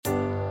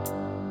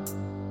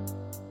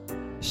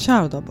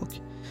Kära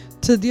dagbok.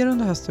 Tidigare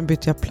under hösten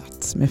bytte jag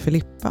plats med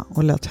Filippa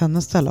och lät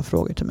henne ställa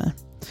frågor till mig.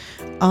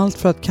 Allt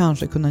för att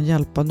kanske kunna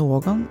hjälpa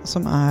någon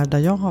som är där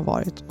jag har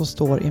varit och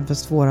står inför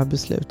svåra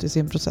beslut i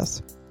sin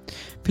process.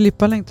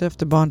 Filippa längtar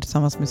efter barn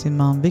tillsammans med sin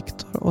man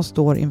Viktor och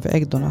står inför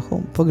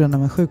äggdonation på grund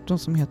av en sjukdom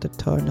som heter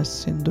Turners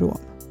syndrom.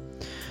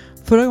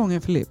 Förra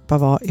gången Filippa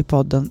var i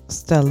podden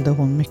ställde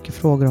hon mycket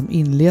frågor om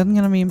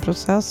inledningen av min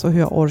process och hur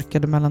jag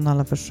orkade mellan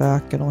alla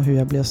försöken och hur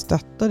jag blev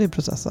stöttad i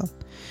processen.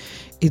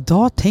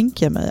 Idag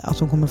tänker jag mig att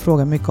hon kommer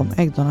fråga mycket om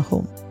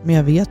äggdonation, men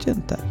jag vet ju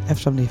inte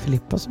eftersom det är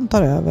Filippa som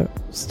tar över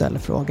och ställer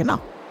frågorna.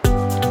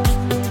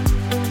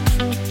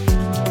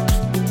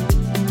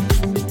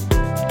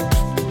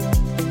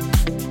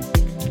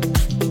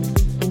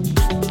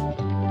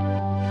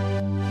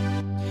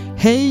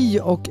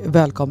 Hej och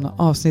välkomna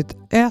avsnitt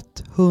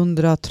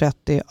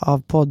 130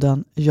 av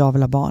podden Jag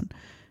vill ha barn.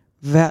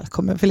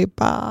 Välkommen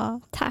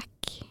Filippa!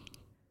 Tack!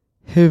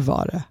 Hur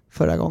var det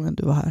förra gången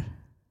du var här?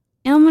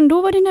 Ja, men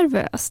då var det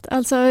nervöst.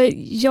 Alltså,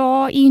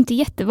 jag är ju inte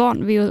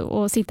jättevan vid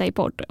att sitta i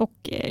podd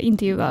och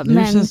intervjua.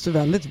 Nu känns du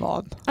väldigt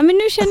van. Ja, men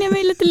nu känner jag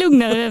mig lite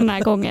lugnare den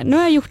här gången. Nu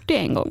har jag gjort det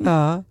en gång.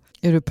 Ja.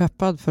 Är du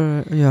peppad för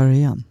att göra det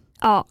igen?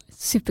 Ja,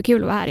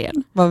 superkul att vara här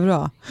igen. Vad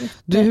bra.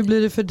 Du, hur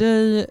blir det för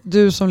dig,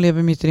 du som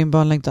lever mitt i din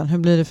barnlängtan, hur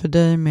blir det för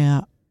dig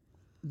med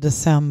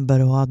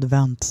december och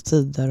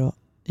adventstider och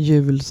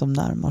jul som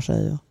närmar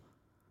sig?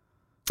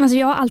 Alltså,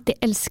 jag har alltid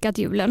älskat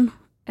julen.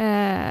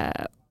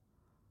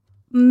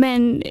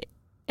 Men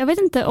jag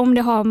vet inte om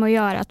det har med att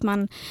göra att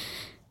man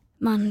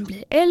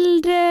blir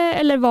äldre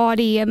eller vad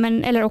det är,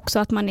 men eller också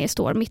att man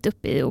står mitt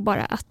uppe i och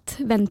bara att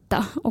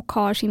vänta och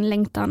har sin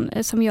längtan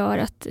som gör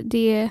att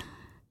det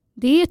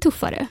är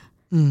tuffare.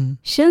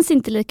 Känns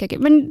inte lika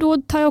kul. Men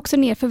då tar jag också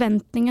ner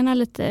förväntningarna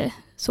lite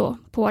så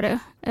på det.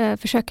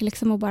 Försöker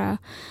liksom att bara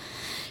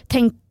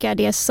tänka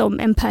det som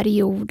en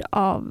period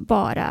av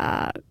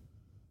bara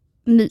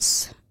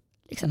mys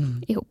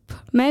liksom, ihop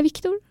med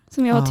Viktor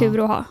som jag har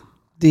tur att ha.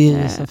 Det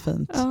är så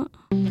fint. Ja.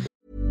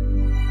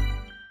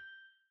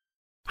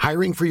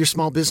 Hiring for your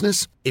small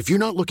business? If you're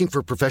not looking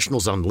for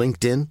professionals on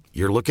LinkedIn,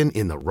 you're looking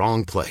in the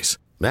wrong place.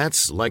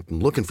 That's like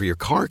looking for your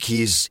car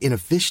keys in a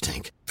fish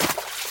tank.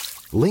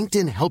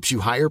 LinkedIn helps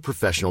you hire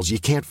professionals you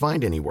can't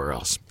find anywhere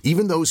else,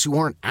 even those who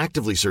aren't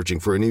actively searching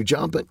for a new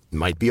job but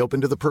might be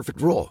open to the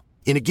perfect role.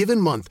 In a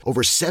given month,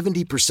 over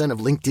 70%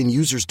 of LinkedIn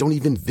users don't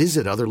even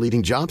visit other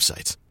leading job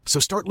sites. So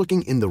start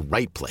looking in the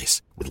right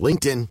place. With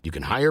LinkedIn, you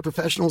can hire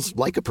professionals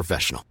like a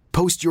professional.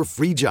 Post your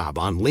free job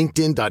on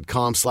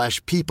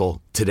linkedin.com/people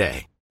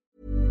today.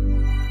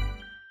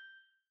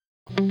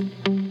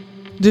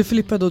 Du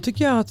Filippa, då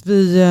tycker jag att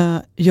vi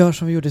gör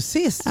som vi gjorde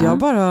sist. Jag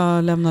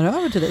bara lämnar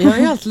över till dig. Jag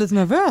är alltid lite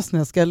nervös när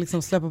jag ska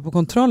liksom släppa på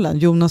kontrollen.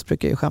 Jonas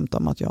brukar ju skämta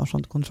om att jag har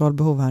sånt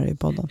kontrollbehov här i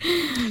podden.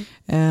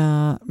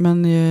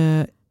 Men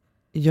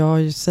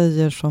jag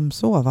säger som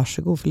så,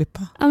 varsågod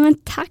Filippa. Ja, men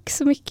tack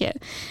så mycket.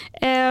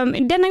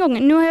 Denna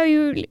gången,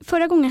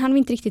 förra gången hann vi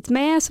inte riktigt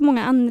med så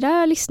många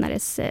andra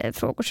lyssnares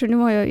frågor, så nu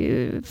har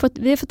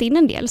vi har fått in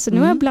en del, så nu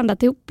har jag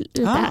blandat ihop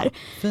lite här.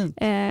 Fint.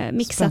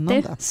 Mixat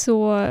Spännande. det.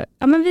 Så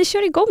ja, men vi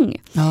kör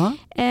igång. Ja.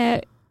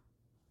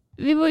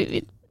 Vi var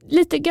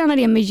lite grann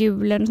det med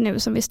julen nu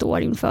som vi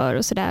står inför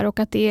och sådär, och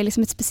att det är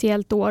liksom ett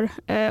speciellt år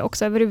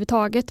också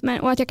överhuvudtaget,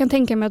 och att jag kan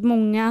tänka mig att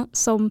många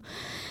som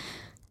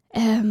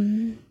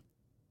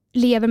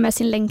lever med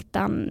sin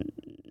längtan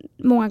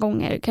många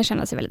gånger kan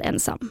känna sig väldigt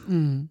ensam.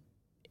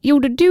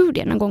 Gjorde du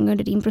det någon gång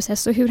under din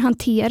process, och hur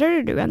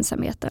hanterade du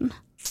ensamheten?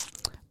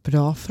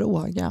 Bra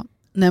fråga.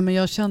 Nej, men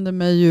jag kände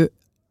mig ju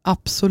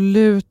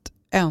absolut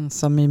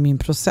ensam i min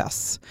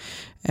process.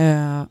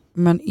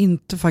 Men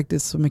inte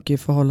faktiskt så mycket i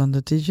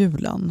förhållande till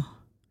julen.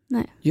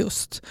 Nej.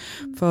 Just.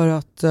 För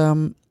att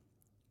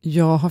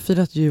jag har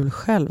firat jul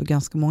själv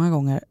ganska många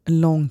gånger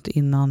långt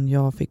innan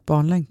jag fick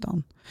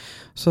barnlängtan.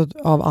 Så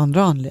av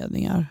andra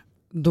anledningar.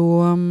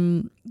 Då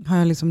har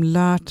jag liksom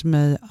lärt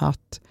mig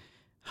att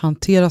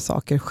hantera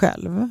saker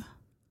själv.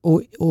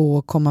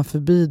 Och komma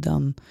förbi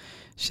den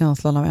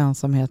känslan av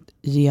ensamhet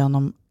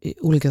genom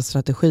olika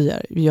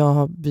strategier. Vi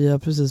har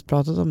precis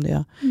pratat om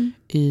det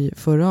i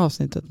förra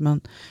avsnittet.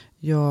 Men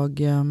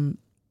jag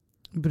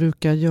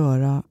brukar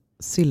göra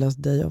Sillas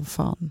Day of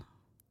Fun.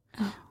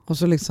 Och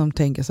så liksom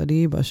tänker så här, det är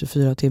ju bara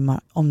 24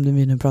 timmar om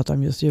vi nu pratar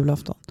om just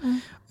julafton.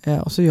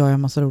 Och så gör jag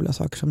en massa roliga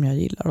saker som jag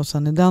gillar. Och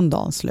sen är den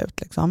dagen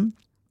slut liksom.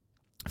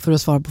 För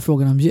att svara på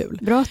frågan om jul.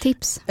 Bra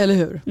tips. Eller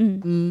hur?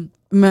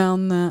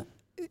 Men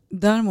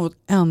däremot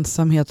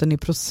ensamheten i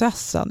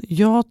processen.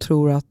 Jag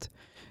tror att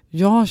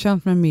jag har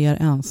känt mig mer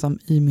ensam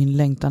i min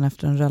längtan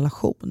efter en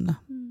relation.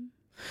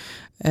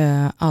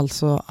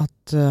 Alltså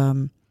att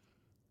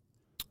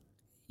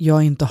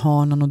jag inte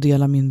har någon att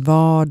dela min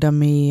vardag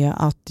med.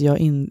 Att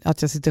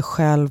jag sitter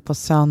själv på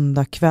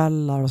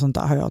söndagkvällar och sånt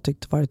där har jag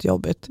tyckt varit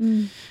jobbigt.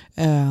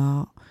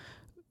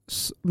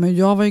 Men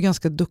jag var ju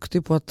ganska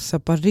duktig på att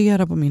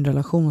separera på min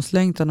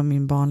relationslängtan och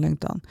min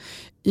barnlängtan.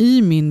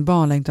 I min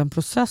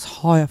barnlängtan-process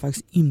har jag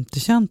faktiskt inte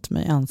känt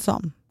mig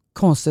ensam.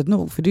 Konstigt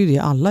nog, för det är det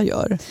alla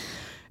gör.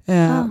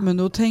 Men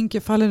då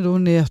faller då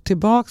ner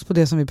tillbaks på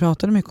det som vi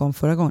pratade mycket om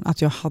förra gången.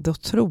 Att jag hade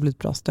otroligt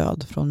bra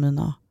stöd från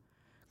mina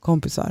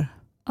kompisar.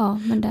 Ja,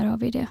 men där har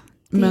vi det.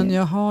 Men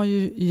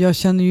jag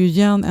känner ju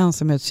igen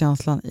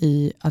ensamhetskänslan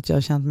i att jag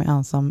har känt mig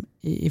ensam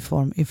i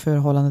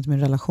förhållande till min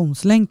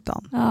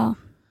relationslängtan. Ja.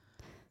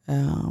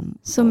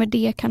 Så med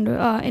det kan du,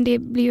 det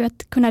blir ju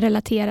att kunna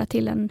relatera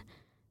till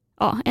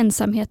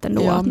ensamheten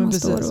då. Ja, att men man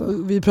precis.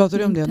 står Vi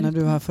pratade om det när du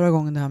var här förra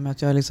gången, det här med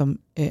att jag liksom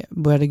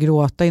började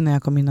gråta innan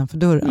jag kom innanför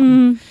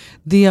dörren.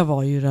 Det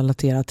var ju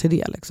relaterat till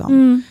det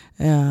liksom.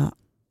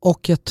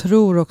 Och jag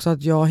tror också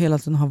att jag hela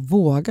tiden har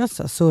vågat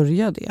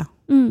sörja det.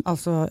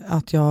 Alltså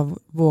att jag har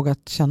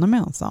vågat känna mig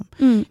ensam.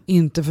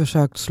 Inte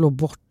försökt slå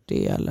bort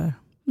det eller...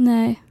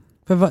 Nej.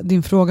 För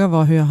din fråga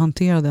var hur jag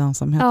hanterade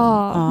ensamheten.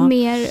 Ja,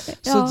 mer...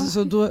 Ja.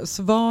 Så då,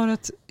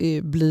 svaret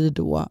blir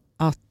då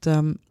att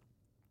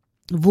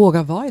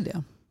våga vara i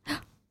det.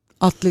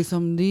 Att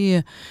liksom det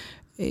är...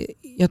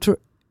 Jag tror,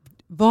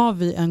 vad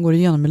vi än går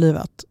igenom i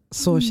livet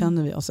så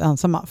känner vi oss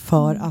ensamma.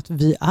 För att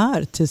vi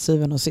är till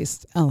syvende och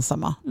sist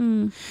ensamma.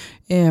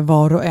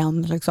 Var och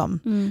en liksom.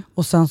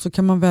 Och sen så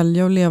kan man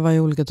välja att leva i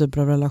olika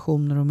typer av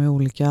relationer och med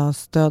olika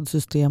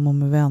stödsystem och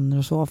med vänner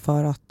och så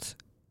för att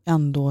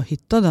ändå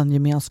hitta den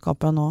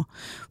gemenskapen och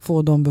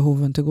få de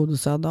behoven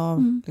tillgodosedda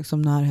av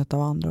liksom närhet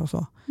av andra och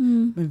så.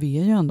 Men vi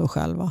är ju ändå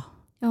själva.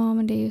 Ja,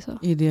 men det är ju så.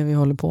 I det vi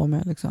håller på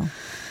med liksom.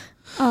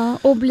 Ja,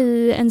 och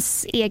bli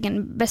ens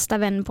egen bästa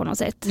vän på något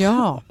sätt.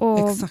 Ja,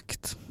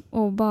 exakt.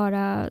 Och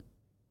bara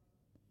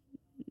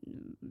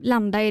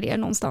landa i det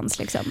någonstans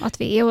liksom.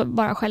 Att vi är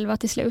bara själva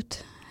till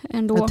slut.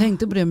 Ändå. Jag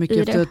tänkte på det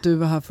mycket efter att du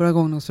var här förra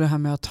gången också, det här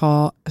med att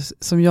ha,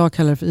 som jag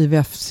kallar det för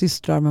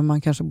IVF-systrar, men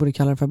man kanske borde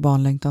kalla det för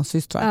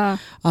barnlängtanssystrar.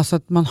 Alltså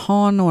att man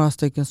har några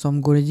stycken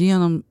som går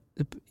igenom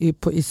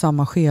i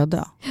samma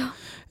skede.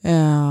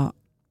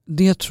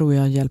 Det tror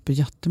jag hjälper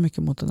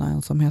jättemycket mot den här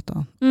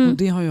ensamheten. Och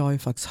det har jag ju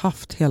faktiskt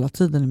haft hela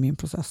tiden i min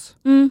process.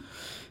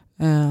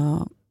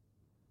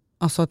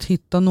 Alltså att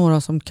hitta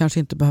några som kanske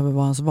inte behöver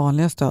vara ens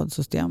vanliga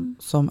stödsystem,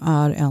 som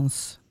är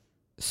ens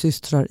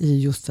systrar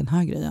i just den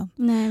här grejen.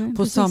 Nej, på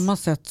precis. Samma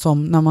sätt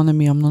som när man är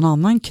med om någon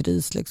annan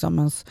kris,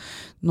 liksom,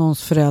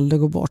 någons förälder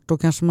går bort, då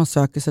kanske man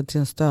söker sig till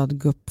en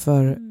stödgrupp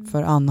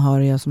för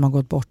anhöriga som har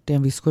gått bort i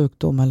en viss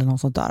sjukdom eller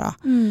något sånt där.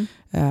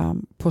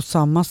 På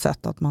samma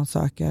sätt att man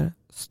söker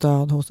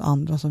stöd hos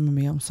andra som är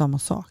med om samma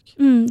sak.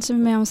 Som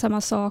är med om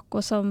samma sak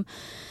och som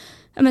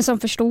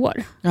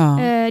förstår. Ja.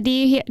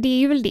 Det är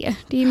ju väl det.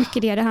 Det är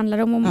mycket det handlar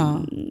om.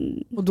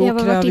 Och då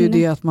kräver ju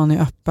det att man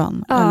är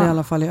öppen. Eller i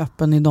alla fall är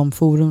öppen i de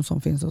forum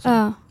som finns. Och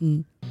så.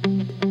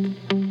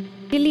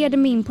 Det leder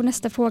mig in på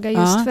nästa fråga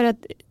just för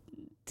att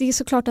det är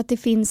såklart att det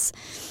finns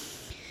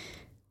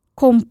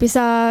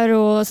kompisar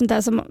och sånt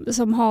där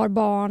som har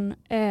barn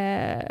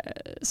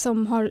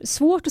som har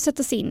svårt att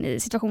sätta sig in i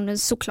situationen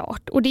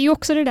såklart. Och det är ju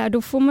också det där,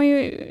 då får man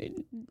ju...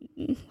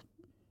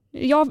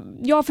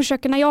 Jag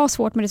försöker, när jag har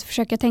svårt med det så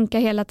försöker jag tänka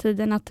hela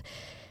tiden att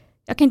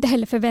jag kan inte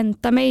heller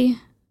förvänta mig,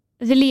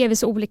 vi lever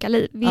så olika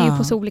liv, vi är ju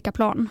på så olika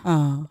plan.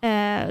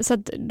 Så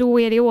att då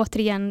är det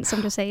återigen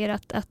som du säger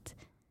att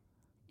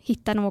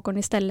hitta någon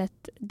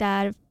istället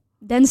där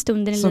den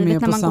stunden i som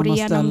livet när man går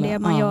igenom ställe. Det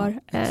man gör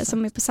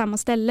som är på samma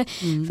ställe.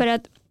 För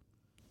att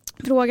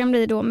frågan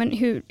blir då, men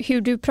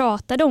hur du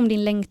pratade om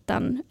din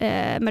längtan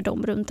med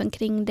dem runt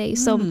omkring dig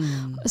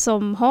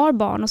som har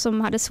barn och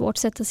som hade svårt att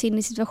sätta sig in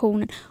i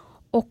situationen.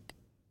 Och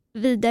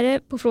vidare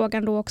på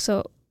frågan då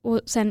också,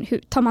 och sen hur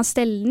tar man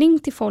ställning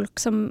till folk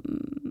som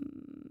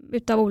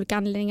utav olika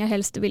anledningar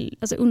helst vill,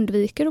 alltså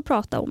undviker att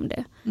prata om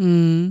det.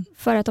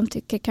 För att de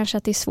tycker kanske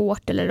att det är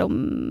svårt eller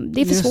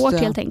det är för svårt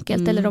helt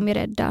enkelt eller de är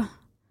rädda.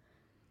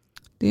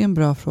 Det är en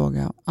bra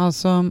fråga.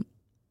 Alltså,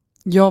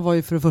 jag var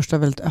ju för det första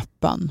väldigt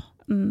öppen.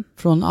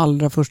 Från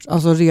allra först,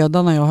 alltså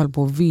redan när jag höll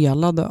på och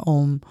velade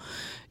om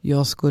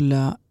jag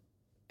skulle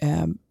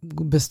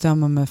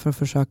bestämma mig för att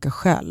försöka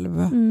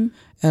själv.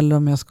 Eller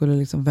om jag skulle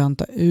liksom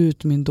vänta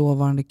ut min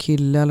dåvarande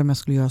kille, eller om jag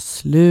skulle göra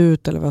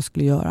slut eller vad jag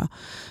skulle göra.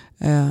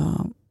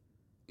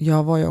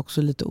 Jag var ju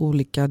också lite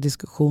olika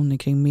diskussioner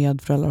kring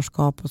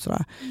medföräldraskap och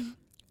sådär.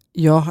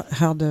 Jag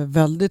hade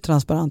väldigt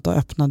transparenta och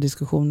öppna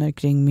diskussioner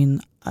kring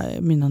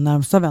mina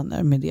närmsta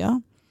vänner med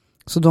det.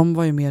 Så de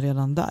var ju med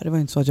redan där. Det var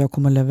inte så att jag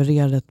kom att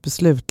leverera ett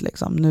beslut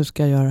liksom, nu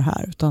ska jag göra det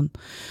här, utan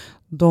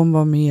de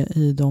var med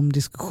i de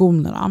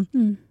diskussionerna.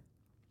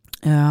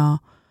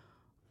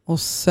 Och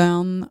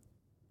sen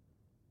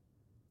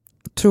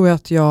tror jag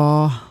att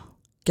jag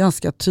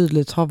ganska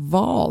tydligt har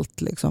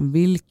valt liksom,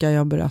 vilka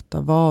jag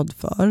berättar vad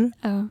för.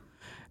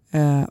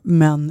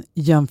 Men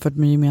jämfört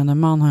med gemene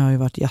man har jag ju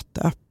varit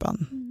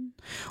jätteöppen.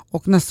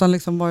 Och nästan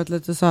liksom varit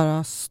lite så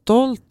här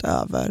stolt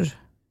över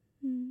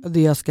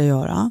det jag ska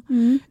göra.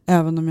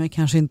 Även om jag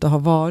kanske inte har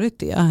varit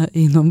det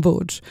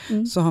inombords,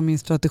 så har min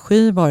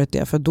strategi varit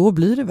det, för då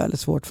blir det väldigt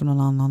svårt för någon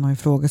annan att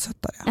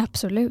ifrågasätta det.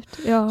 Absolut.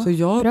 Ja, så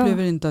jag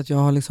upplever inte att jag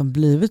har liksom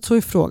blivit så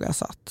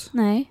ifrågasatt.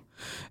 Nej.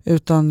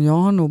 Utan jag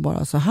har nog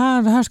bara så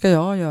här, det här ska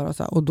jag göra.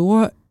 Så här. Och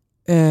då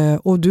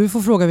Och du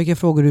får fråga vilka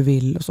frågor du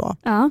vill och så.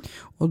 Ja.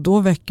 Och då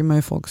väcker man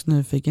ju folks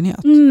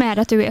nyfikenhet. Med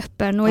att du är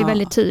öppen och är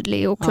väldigt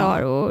tydlig och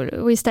klar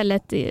och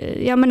istället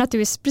men att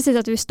du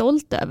är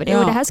stolt över det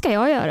och det här ska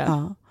jag göra.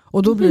 Ja.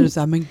 Och då blir det så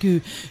här, men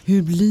gud,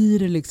 hur blir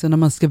det liksom när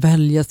man ska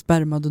välja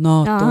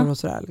spermadonator och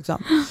sådär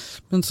liksom.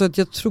 Men så att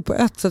jag tror på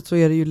ett sätt så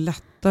är det ju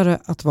lättare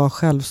att vara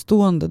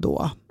självstående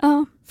då.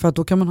 Ja. För att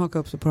då kan man haka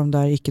upp sig på de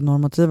där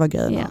icke-normativa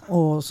grejerna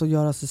och så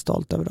göra sig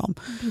stolt över dem.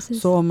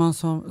 Precis. Så om man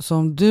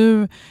som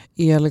du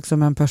är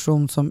liksom en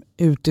person som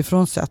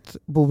utifrån sett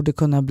borde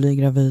kunna bli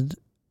gravid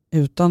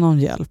utan någon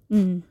hjälp,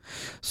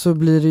 så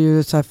blir det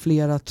ju så här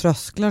flera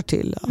trösklar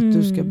till att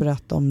du ska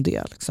berätta om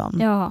det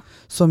liksom,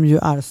 som ju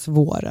är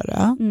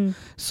svårare.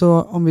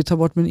 Så om vi tar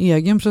bort min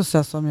egen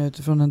process som jag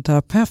utifrån en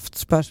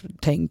terapeuts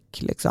tänk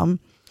liksom,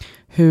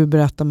 hur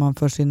berättar man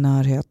för sin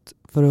närhet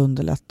för att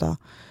underlätta,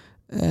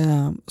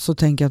 så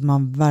tänker jag att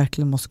man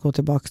verkligen måste gå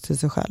tillbaka till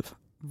sig själv.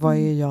 Vad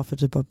är jag för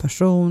typ av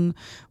person?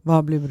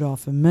 Vad blir bra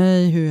för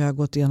mig? Hur har jag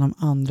gått igenom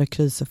andra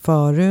kriser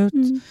förut?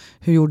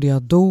 Hur gjorde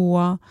jag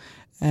då?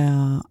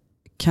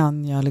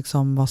 Kan jag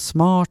liksom vara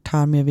smart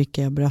här med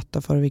vilka jag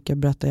berättar för och vilka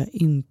berättar jag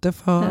inte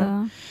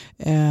för?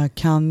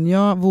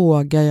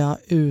 Vågar jag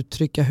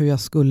uttrycka hur jag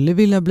skulle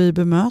vilja bli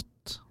bemött?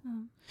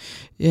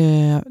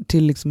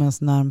 Till liksom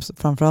ens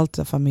framförallt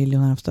familj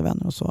och närmsta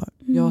vänner och så.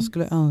 Jag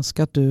skulle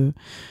önska att du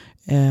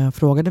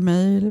frågade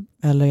mig,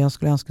 eller jag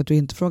skulle önska att du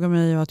inte frågade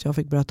mig och att jag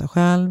fick berätta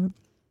själv.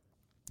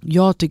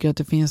 Jag tycker att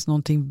det finns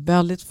någonting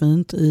väldigt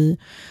fint i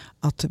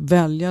att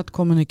välja ett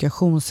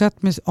kommunikationssätt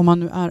om man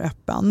nu är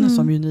öppen,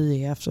 som ju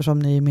ni är eftersom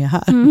ni är med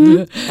här.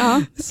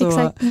 Ja,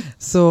 exakt.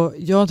 Så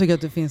jag tycker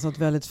att det finns något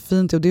väldigt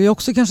fint, och det är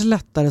också kanske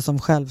lättare som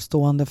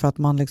självstående för att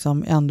man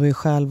liksom ändå är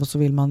själv och så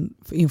vill man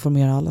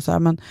informera alla så här.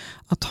 Men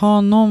att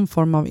ha någon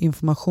form av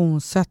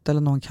informationssätt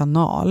eller någon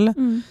kanal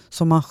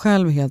som man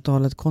själv helt och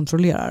hållet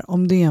kontrollerar.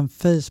 Om det är en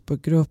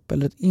Facebookgrupp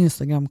eller ett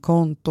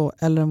Instagramkonto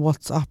eller en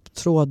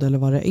WhatsApp-tråd eller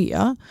vad det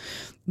är.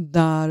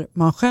 Där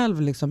man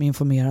själv liksom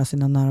informerar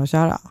sina nära och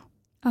kära.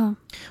 Ja.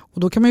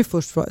 Och då kan man ju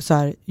först fråga så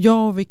här,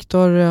 jag och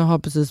Viktor har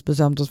precis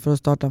bestämt oss för att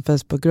starta en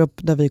Facebookgrupp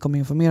där vi kommer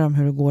informera om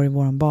hur det går i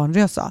vår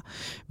barnresa.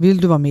 Vill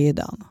du vara med i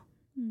den?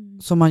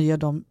 Så man ger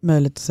dem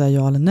möjlighet att säga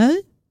ja eller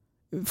nej.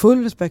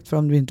 Full respekt för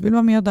om du inte vill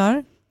vara med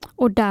där.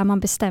 Och där man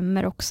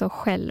bestämmer också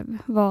själv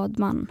vad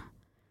man...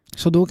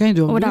 Så då kan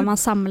du, och där man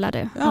samlar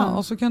det. Ja,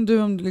 och så kan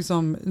du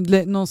liksom,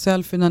 någon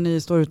selfie när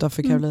ni står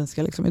utanför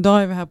Karolinska. Liksom,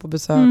 idag är vi här på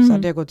besök, så här,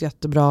 det har gått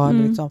jättebra.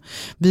 Eller liksom,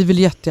 vi vill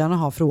jättegärna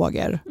ha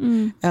frågor.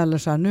 Eller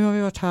så här, nu har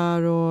vi varit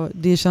här och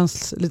det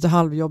känns lite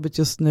halvjobbigt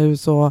just nu.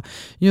 Så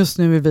just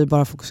nu vill vi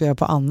bara fokusera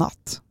på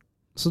annat.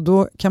 Så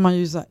då kan man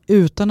ju så här,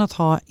 utan att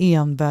ha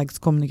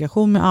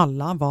envägskommunikation med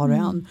alla, var och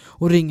en,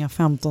 och ringa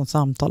 15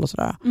 samtal och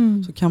sådär.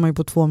 Så kan man ju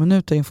på 2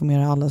 minuter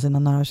informera alla sina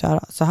nära och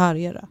kära. Så här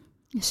är det.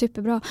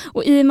 Superbra.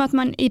 Och i och med att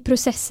man i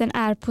processen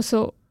är på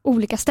så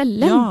olika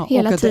ställen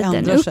hela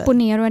tiden. Upp och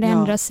ner och det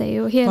ändrar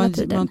sig och hela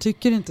tiden. Man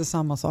tycker inte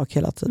samma sak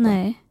hela tiden.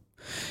 Nej.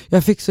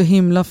 Jag fick så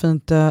himla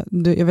fint,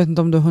 jag vet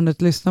inte om du har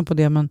hunnit lyssna på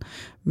det,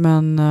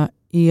 men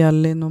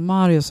Elin och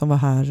Mario som var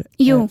här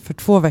för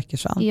 2 veckor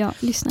sedan. Ja,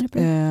 lyssnade på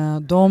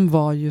det. De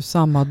var ju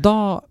samma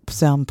dag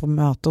sen på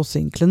möte hos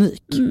sin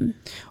klinik.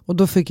 Och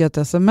då fick jag ett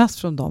sms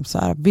från dem så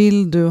här,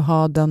 vill du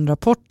ha den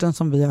rapporten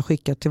som vi har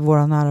skickat till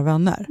våra nära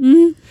vänner?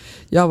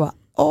 Jag bara,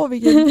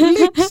 vilken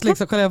lyx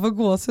liksom, kolla jag får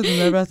gåshud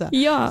när jag berättar.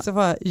 Ja. Så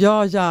bara,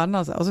 ja gärna.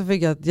 Och så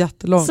fick jag ett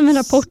jättelångt... Som en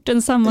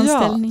rapporten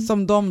sammanställning. Ja,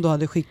 som de då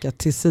hade skickat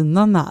till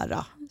sina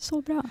nära.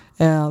 Så bra.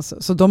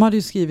 Så de hade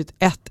ju skrivit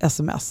ett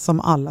sms som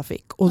alla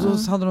fick. Och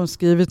så hade de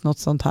skrivit något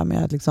sånt här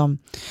med att liksom,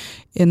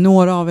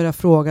 några av er har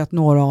frågat,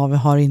 några av er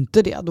har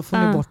inte det. Då får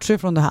ni bortse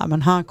från det här.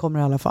 Men här kommer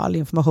i alla fall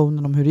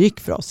informationen om hur det gick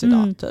för oss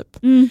idag. Typ.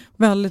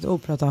 Väldigt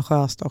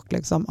opretentiöst och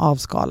liksom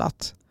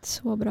avskalat.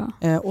 Så bra.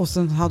 Och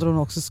sen hade de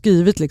också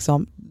skrivit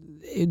liksom,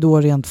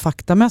 då rent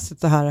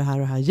faktamässigt det här och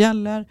det här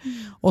gäller.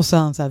 Och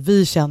sen så här,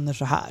 vi känner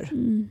så här.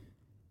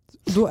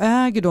 Då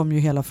äger de ju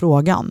hela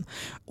frågan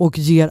och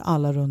ger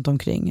alla runt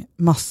omkring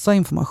massa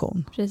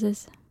information.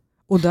 Precis.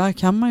 Och där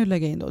kan man ju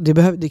lägga in då.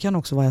 Det kan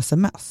också vara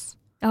sms.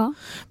 Ja.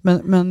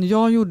 Men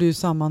jag gjorde ju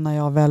samma när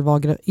jag väl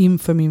var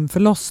inför min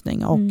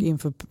förlossning och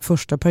inför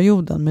första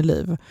perioden med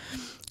Liv.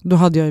 Då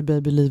hade jag ju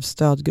Baby Livs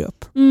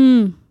stödgrupp.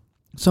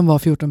 Som var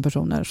 14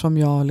 personer som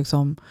jag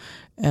liksom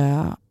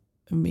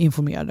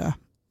informerade.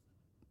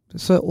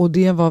 Så,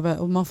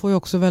 och man får ju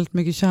också väldigt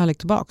mycket kärlek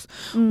tillbaks.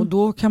 Och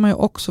då kan man ju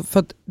också, för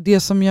att det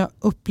som jag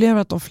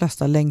upplever att de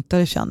flesta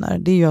längtare känner,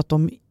 det är ju att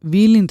de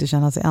vill inte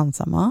känna sig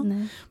ensamma.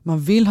 Nej. Man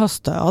vill ha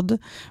stöd,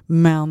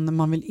 men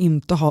man vill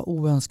inte ha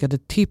oönskade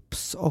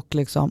tips och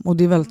liksom, och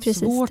det är väldigt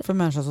svårt för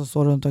människor som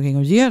står runt omkring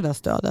och ger det där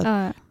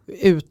stödet.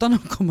 Utan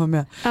att komma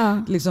med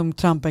liksom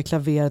trampa i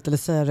klaveret eller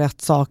säga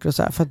rätt saker och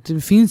så här, för att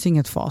det finns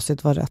inget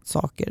facit vad rätt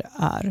saker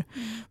är.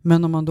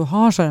 Men om man då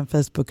har så här en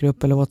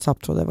Facebookgrupp eller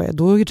WhatsApp-tråd,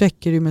 då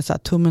räcker det med så här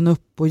tummen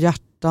upp och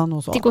hjärta ettan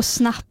och så. Det går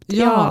snabbt.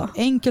 Ja,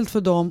 enkelt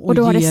för dem och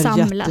då har det ger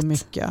samlat.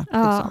 Jättemycket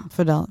liksom,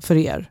 för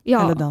er.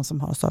 Eller den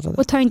som har startat det.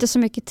 Och tar inte så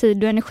mycket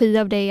tid och energi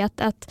av dig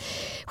att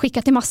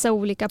skicka till massa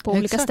olika på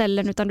olika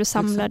ställen, utan du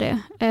samlar det.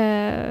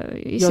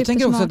 Jag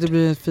tänker också att det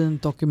blir ett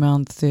fint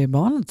dokument till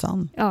barnet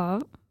sen.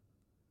 Ja.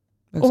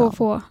 Liksom. Och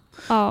få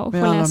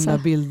med alla läsa. de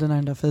där bilderna i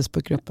den där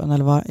Facebookgruppen.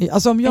 Eller vad.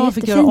 Alltså om jag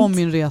fick göra om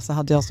min resa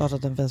hade jag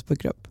startat en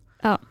Facebookgrupp.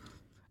 Ja.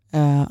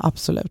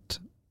 Absolut.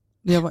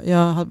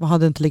 Jag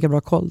hade inte lika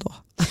bra koll då.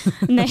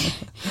 Nej,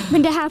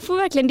 men det här får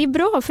verkligen, det är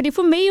bra, för det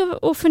får mig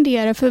att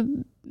fundera, för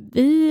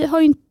vi har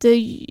ju inte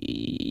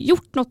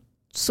gjort något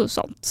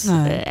sånt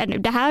ännu.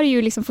 Det här är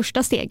ju liksom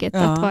första steget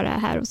att vara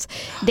här hos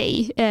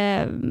dig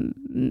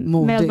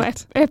med att vara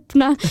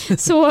öppna.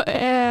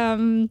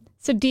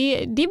 Så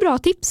det är bra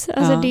tips.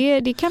 Alltså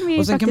det kan vi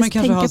och sen faktiskt kan man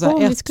kanske tänka ha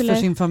på. ett för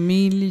sin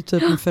familj,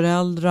 typ med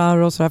föräldrar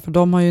och sådär, för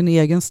de har ju en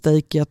egen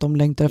stake i att de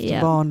längtar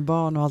efter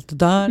barnbarn och allt det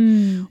där.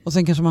 Och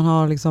sen kanske man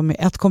har liksom med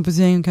ett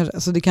kompisgäng,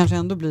 så det kanske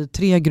ändå blir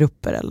 3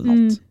 grupper eller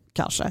något.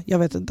 Kanske, jag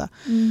vet inte.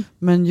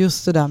 Men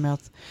just det där med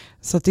att,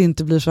 så att det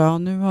inte blir så här,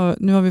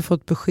 nu har vi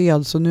fått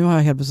besked, så nu har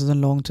jag helt plötsligt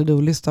en lång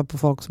to-do-lista på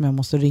folk som jag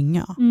måste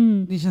ringa.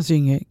 Det känns ju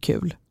inget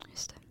kul.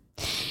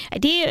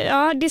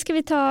 Det ska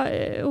vi ta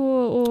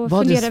och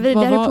fundera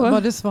vidare på.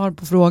 Var det svar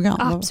på frågan?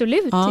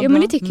 Absolut, ja,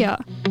 men det tycker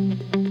jag.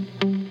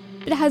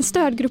 Det här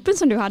stödgruppen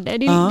som du hade,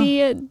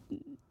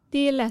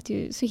 det lät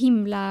ju så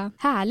himla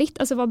härligt.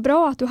 Alltså vad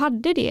bra att du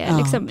hade det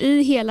liksom,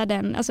 i hela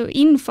den, alltså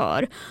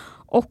inför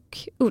och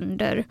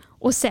under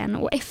och sen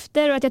och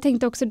efter. Och att jag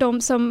tänkte också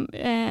de som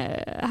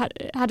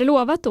hade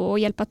lovat då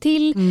att hjälpa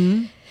till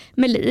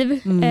med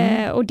liv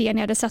och det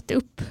ni hade satt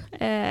upp,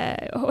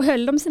 och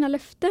höll de sina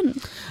löften?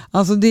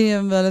 Alltså det är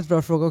en väldigt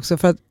bra fråga också,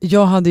 för att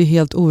jag hade ju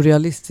helt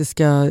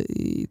orealistiska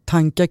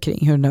tankar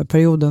kring hur den här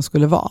perioden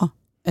skulle vara.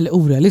 Eller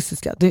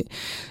orealistiska.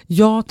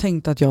 Jag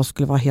tänkte att jag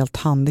skulle vara helt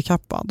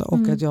handikappad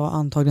och att jag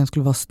antagligen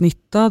skulle vara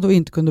snittad och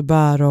inte kunde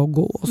bära och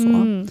gå och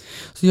så.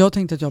 Så jag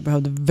tänkte att jag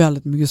behövde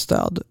väldigt mycket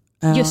stöd.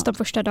 Just de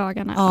första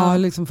dagarna. Ja,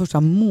 liksom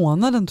första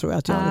månaden tror jag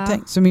att jag hade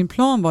tänkt. Så min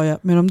plan var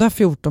med de där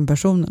 14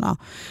 personerna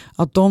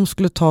att de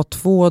skulle ta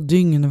 2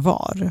 dygn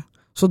var.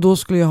 Så då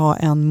skulle jag ha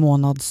 1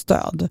 månads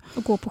stöd.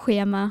 Och gå på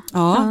schema.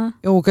 Ja,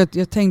 och att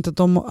jag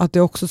tänkte att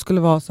det också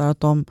skulle vara så här att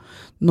de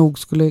nog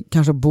skulle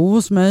kanske bo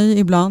hos mig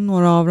ibland,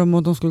 några av dem,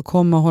 och de skulle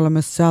komma och hålla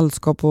mig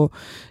sällskap och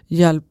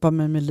hjälpa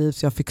mig med liv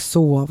så jag fick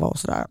sova och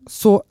sådär.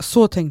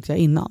 Så tänkte jag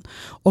innan.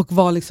 Och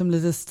var liksom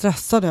lite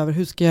stressad över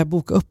hur ska jag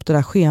boka upp det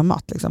där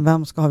schemat, liksom,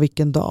 vem ska ha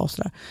vilken dag och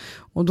sådär.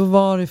 Och då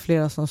var det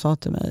flera som sa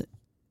till mig,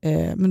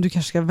 men du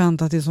kanske ska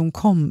vänta tills hon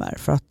kommer,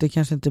 för att det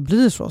kanske inte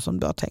blir så som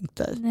du har tänkt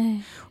dig.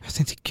 Nej. Och jag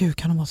tänkte, gud,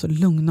 kan de vara så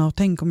lugna, och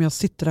tänk om jag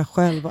sitter där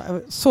själv. Jag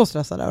var så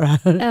stressad över det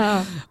här.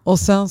 Ja. Och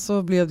sen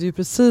så blev det ju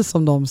precis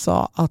som de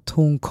sa, att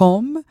hon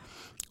kom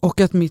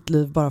och att mitt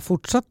liv bara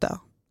fortsatte.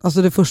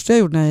 Alltså det första jag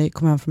gjorde när jag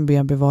kom hem från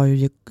BB var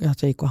ju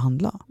att jag gick och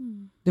handlade.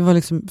 Det var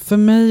liksom, för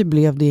mig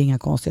blev det inga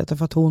konstigheter,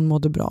 för att hon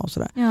mådde bra och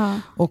sådär. Ja,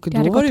 och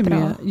då var det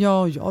mer,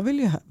 jag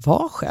ville ju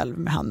vara själv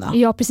med henne.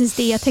 Ja, precis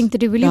det. Jag tänkte,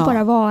 du ville ju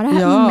bara vara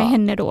med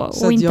henne då.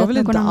 Så och inte jag att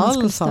ville någon inte annan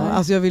skulle alls störa.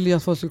 alltså jag ville ju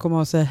att folk skulle komma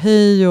och säga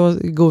hej och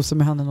gosa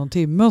med henne någon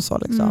timme och så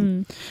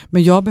liksom.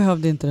 Men jag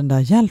behövde inte den där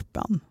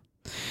hjälpen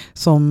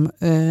som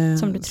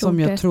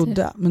jag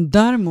trodde. Men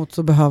däremot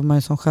så behöver man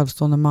ju som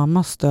självstående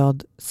mamma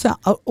stöd sen.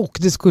 Och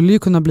det skulle ju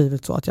kunna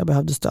blivit så att jag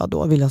behövde stöd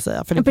då, vill jag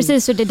säga. För det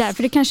precis, så det där,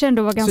 för det kanske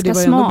ändå var ganska smart.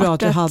 Så det var ändå bra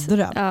att jag hade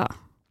det. Ja.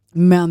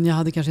 Men jag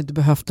hade kanske inte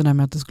behövt det där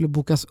med att det skulle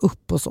bokas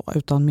upp och så,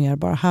 utan mer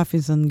bara, här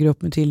finns en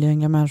grupp med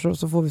tillgängliga människor och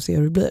så får vi se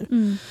hur det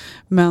blir.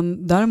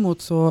 Men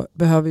däremot så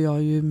behöver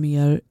jag ju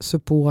mer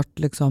support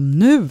liksom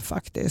nu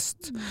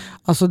faktiskt.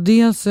 Alltså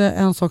dels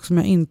en sak som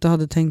jag inte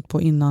hade tänkt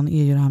på innan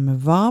är ju det här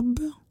med vab.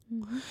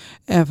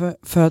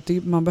 För att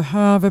man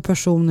behöver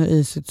personer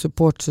i sitt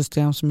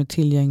supportsystem som är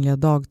tillgängliga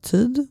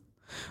dagtid.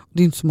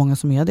 Det är inte så många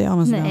som är det av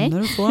ens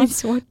vänner och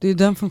så. Det är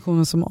den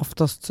funktionen som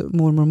oftast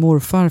mormor och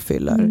morfar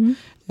fyller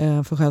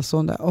för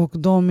självstående. Och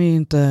de är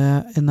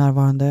inte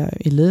närvarande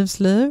i Livs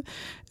liv.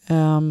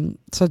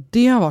 Så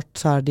det har varit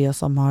så här det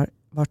som har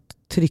varit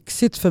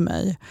trixigt för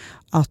mig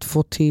att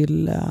få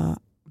till.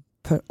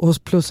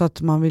 Och plus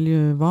att man vill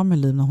ju vara med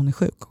Liv när hon är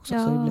sjuk också.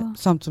 Ja.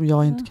 Så samt som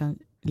jag inte kan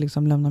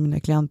liksom lämna mina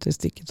klienter i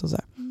sticket och så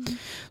här.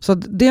 Så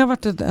det har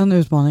varit en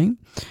utmaning.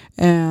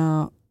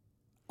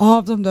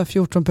 Av de där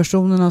 14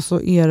 personerna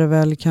så är det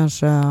väl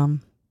kanske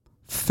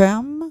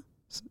 5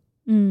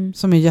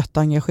 som är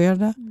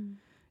jätteengagerade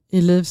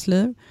i Livs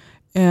liv.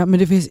 Men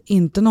det finns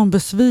inte någon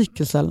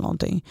besvikelse eller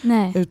någonting.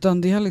 Nej.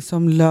 Utan det har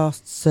liksom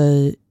löst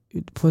sig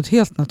på ett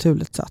helt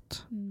naturligt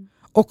sätt.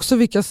 Också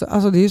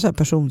alltså det är ju så här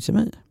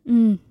personkemi.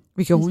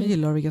 Vilka hon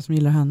gillar och vilka som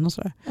gillar henne och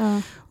sådär.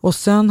 Ja. Och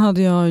sen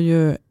hade jag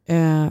ju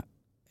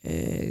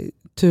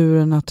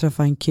turen att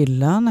träffa en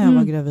kille när jag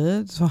var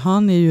gravid. Så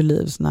han är ju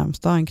Livs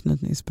närmsta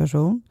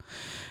anknytningsperson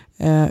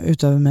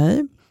utöver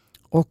mig.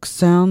 Och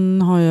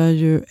sen har jag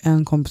ju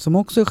en kompis som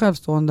också är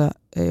självstående,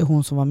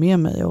 hon som var med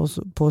mig och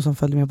som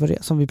följde med på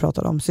det, som vi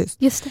pratade om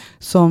sist. Just det.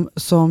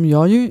 Som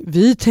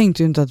vi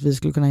tänkte ju inte att vi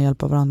skulle kunna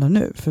hjälpa varandra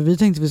nu, för vi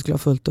tänkte att vi skulle ha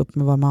fullt upp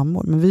med våra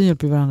mammor, men vi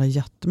hjälper varandra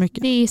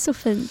jättemycket. Det är så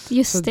fint,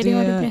 just så det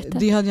har du berättat.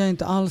 Det hade jag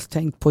inte alls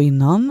tänkt på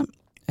innan,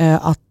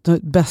 att det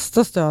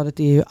bästa stödet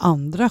är ju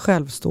andra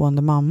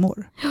självstående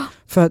mammor. Ja.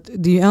 För att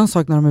det är ju en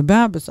sak när de är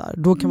bebisar,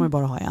 då kan man ju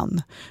bara ha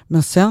en.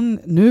 Men sen,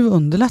 nu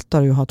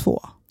underlättar det ju att ha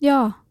 2.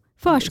 Ja,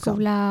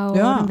 förskola och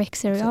de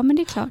växer. Ja, men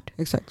det är klart.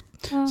 Exakt.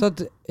 Ja. Så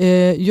att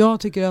jag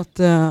tycker att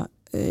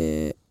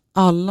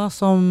alla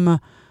som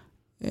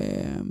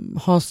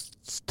har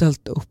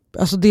ställt upp,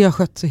 alltså det har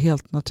skett sig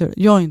helt naturligt.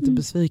 Jag är inte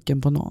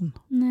besviken på någon.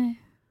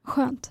 Nej,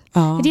 skönt.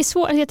 Ja. Det är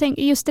svårt, jag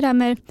tänker just det där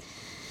med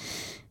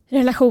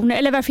relationer,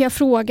 eller varför jag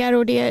frågar,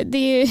 och det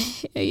är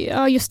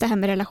ja, just det här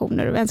med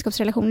relationer och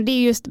vänskapsrelationer, det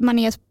är just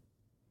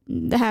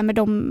det här med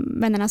de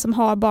vännerna som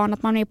har barn,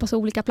 att man är på så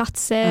olika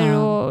platser,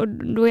 och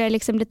då är jag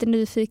liksom lite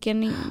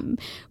nyfiken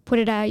på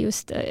det där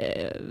just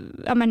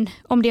men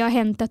om det har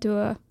hänt att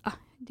du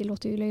det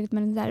låter ju löjligt,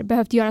 men det där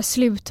behövt göra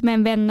slut med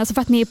en vän, alltså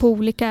för att ni är på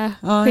olika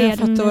skeden. Jag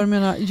fattar vad du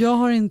menar.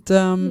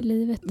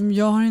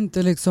 Jag har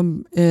inte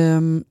liksom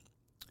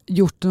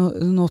gjort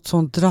något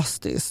sånt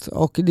drastiskt,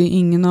 och det är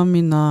ingen av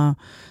mina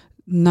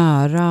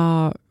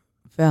nära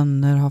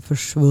vänner har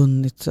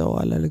försvunnit så,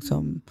 eller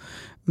liksom.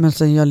 Men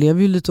sen jag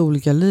lever ju lite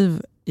olika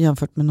liv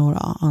jämfört med några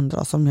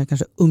andra som jag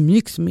kanske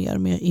umgicks mer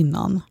med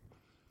innan.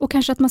 Och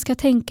kanske att man ska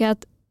tänka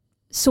att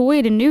så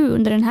är det nu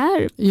under den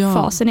här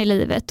fasen i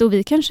livet, och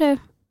vi kanske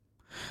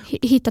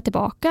hittar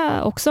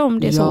tillbaka också om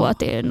det är så att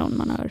det är någon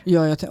man har.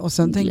 Ja, och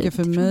sen tänker jag,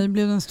 för mig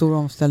blev det en stor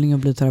omställning att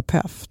bli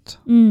terapeut.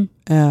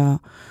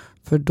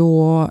 För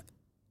då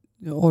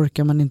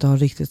orkar man inte ha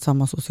riktigt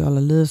samma sociala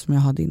liv som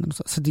jag hade innan.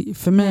 Så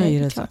för mig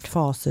är det så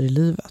faser i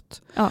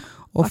livet. Ja,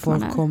 och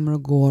folk kommer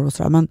och går och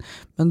sådär.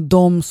 Men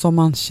de som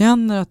man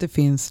känner att det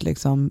finns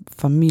liksom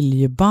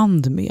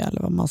familjeband med,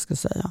 eller vad man ska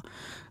säga,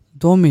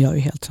 de är jag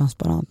ju helt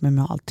transparent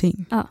med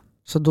allting. Ja.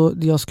 Så då,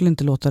 jag skulle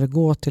inte låta det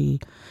gå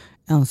till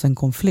ens en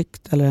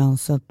konflikt eller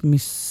ens ett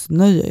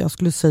missnöje. Jag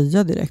skulle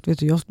säga direkt, vet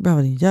du, jag skulle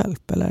behöva din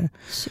hjälp, eller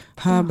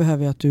här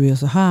behöver jag att du är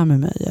så här med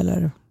mig,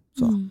 eller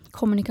så.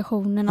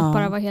 Kommunikationen, att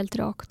bara vara helt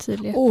rak och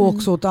tydlig. Och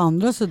också åt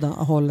andra sidan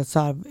hållet så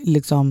här,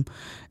 liksom,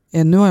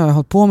 nu har jag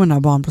hållit på med den här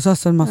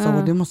barnprocessen en massa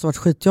år, det måste ha varit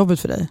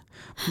skitjobbigt för dig.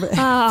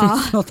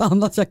 Finns det något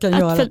annat jag kan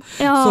göra?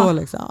 Så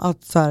liksom,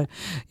 att så här,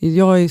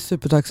 jag är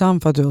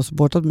supertacksam för att du har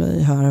supportat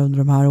mig här under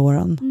de här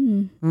åren.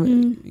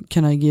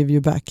 Can I give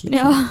you back? Liksom.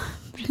 Ja,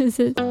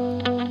 precis.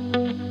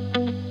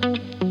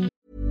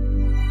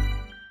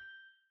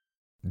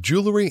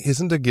 Jewelry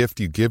isn't a gift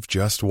you give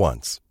just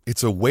once.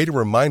 It's a way to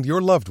remind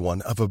your loved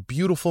one of a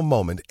beautiful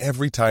moment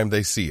every time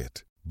they see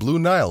it. Blue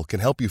Nile can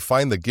help you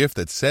find the gift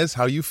that says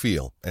how you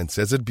feel and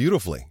says it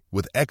beautifully,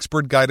 with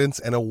expert guidance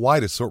and a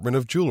wide assortment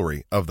of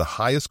jewelry of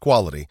the highest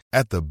quality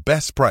at the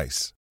best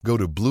price. Go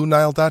to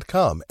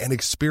BlueNile.com and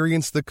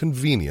experience the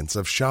convenience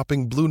of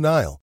shopping Blue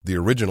Nile, the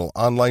original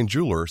online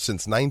jeweler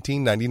since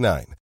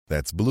 1999.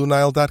 That's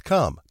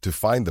BlueNile.com to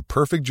find the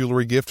perfect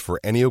jewelry gift for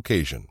any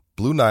occasion.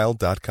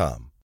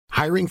 BlueNile.com.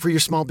 Hiring for your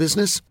small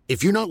business?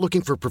 If you're not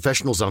looking for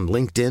professionals on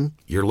LinkedIn,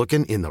 you're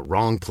looking in the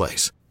wrong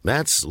place.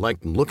 That's like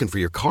looking for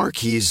your car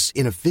keys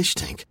in a fish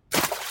tank.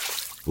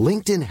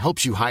 LinkedIn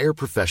helps you hire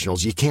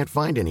professionals you can't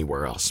find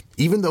anywhere else,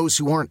 even those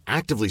who aren't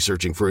actively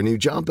searching for a new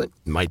job but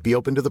might be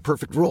open to the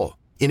perfect role.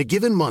 In a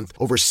given month,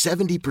 over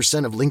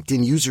 70% of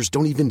LinkedIn users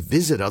don't even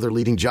visit other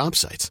leading job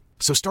sites.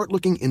 So start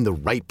looking in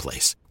the right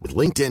place. With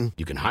LinkedIn,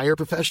 you can hire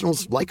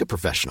professionals like a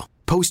professional.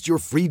 Post your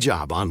free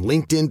job on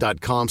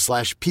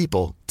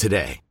linkedin.com/people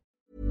today.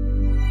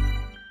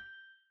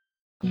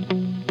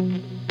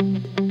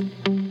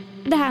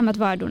 Det här med att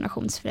vara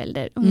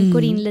donationsförälder, om vi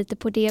går in lite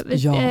på det.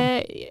 Jag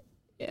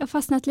har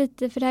fastnat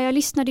lite för det här. Jag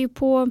lyssnade ju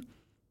på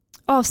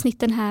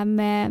avsnitten här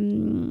med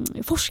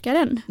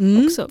forskaren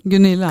också.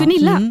 Gunilla.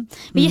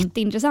 Men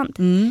jätteintressant.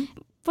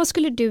 Vad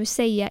skulle du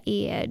säga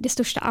är det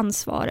största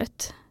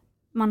ansvaret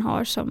man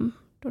har som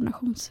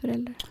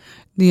donationsförälder?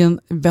 Det är en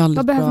väldigt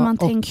Vad behöver bra man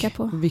tänka och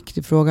på?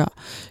 Viktig fråga.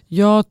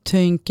 Jag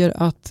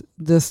tänker att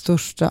det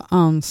största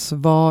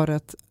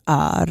ansvaret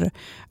är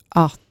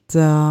att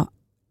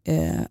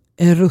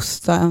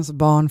rusta ens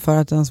barn för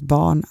att ens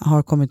barn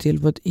har kommit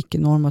till på ett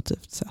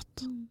icke-normativt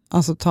sätt.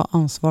 Alltså ta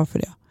ansvar för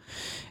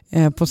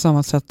det. På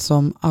samma sätt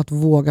som att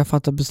våga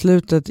fatta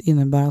beslutet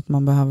innebär att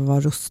man behöver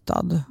vara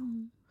rustad.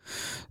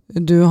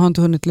 Du har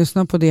inte hunnit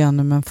lyssna på det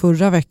ännu, men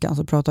förra veckan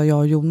så pratade jag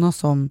och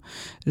Jonas om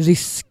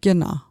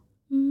riskerna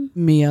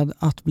med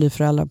att bli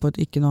föräldrar på ett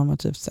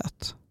icke-normativt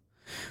sätt.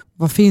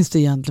 Vad finns det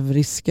egentligen för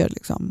risker?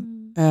 Liksom?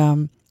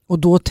 Och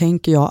då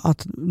tänker jag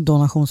att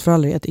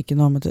donationsföräldrar är ett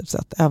icke-normativt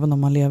sätt, även om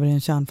man lever i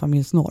en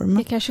kärnfamiljsnorm.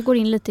 Det kanske går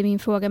in lite i min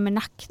fråga med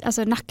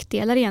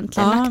nackdelar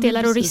egentligen.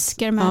 Nackdelar och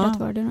risker med att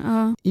vara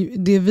det.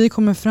 Det vi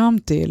kommer fram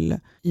till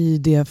i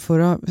det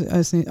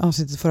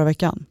avsnittet förra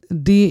veckan,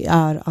 det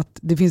är att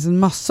det finns en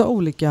massa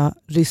olika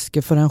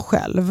risker för en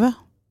själv.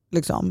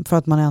 Liksom, för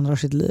att man ändrar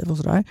sitt liv och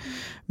sådär.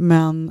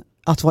 Men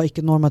att vara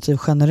icke-normativ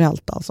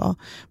generellt alltså.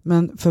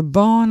 Men för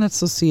barnet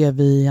så ser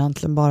vi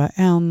egentligen bara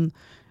en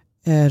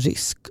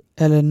risk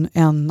eller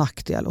en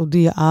nackdel, och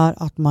det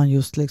är att man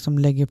just liksom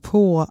lägger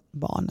på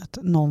barnet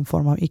någon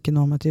form av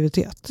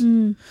icke-normativitet.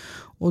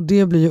 Och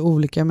det blir ju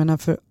olika. Jag menar,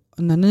 för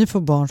när ni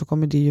får barn så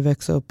kommer det ju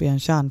växa upp i en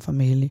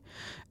kärnfamilj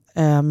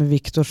med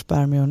Viktors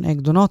spermier och en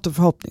äggdonator,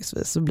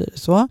 förhoppningsvis så blir det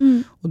så.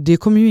 Och det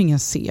kommer ju ingen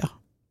se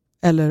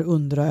eller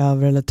undra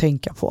över eller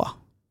tänka på.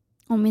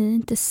 Om vi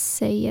inte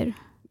säger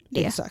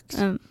det. Exakt.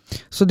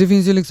 Så det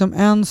finns ju liksom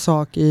en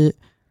sak i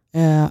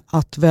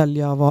att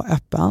välja att vara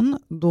öppen.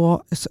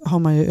 Då har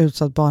man ju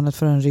utsatt barnet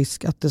för en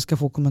risk att det ska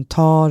få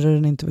kommentarer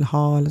den inte vill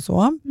ha eller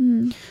så.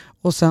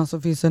 Och sen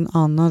så finns det en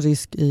annan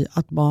risk i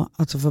att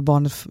alltså för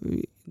barnet,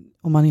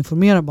 om man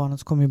informerar barnet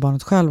så kommer ju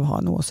barnet själv ha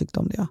en åsikt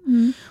om det.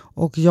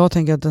 Och jag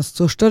tänker att den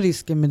största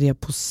risken med det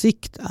på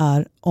sikt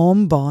är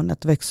om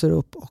barnet växer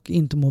upp och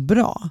inte mår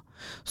bra.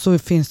 Så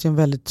finns det en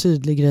väldigt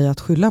tydlig grej att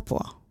skylla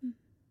på.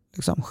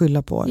 Liksom,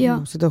 skylla på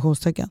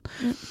situationstecken.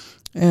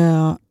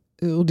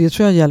 Och det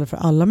tror jag gäller för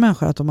alla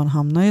människor, att om man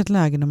hamnar i ett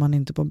läge när man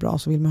inte mår bra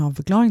så vill man ha en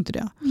förklaring till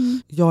det.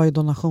 Jag är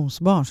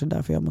donationsbarn så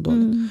därför jag mår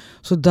dåligt.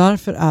 Så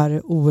därför är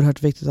det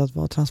oerhört viktigt att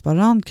vara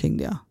transparent kring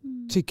det.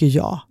 Tycker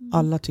jag.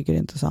 Alla tycker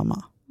inte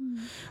samma.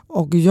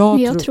 Och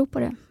jag tror på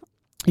det.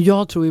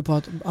 Jag tror ju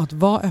på att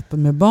vara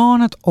öppen med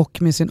barnet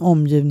och med sin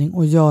omgivning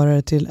och göra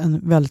det till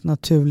en väldigt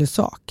naturlig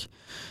sak.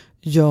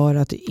 Gör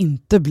att det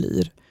inte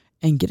blir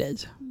en grej.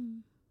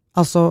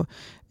 Alltså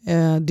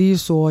det är ju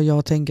så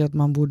jag tänker att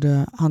man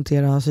borde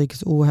hantera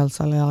psykisk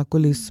ohälsa eller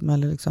alkoholism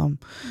eller liksom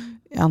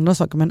andra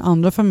saker. Men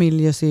andra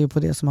familjer ser ju på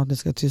det som att det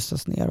ska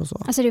tystas ner och så.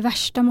 Alltså det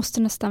värsta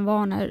måste nästan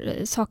vara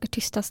när saker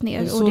tystas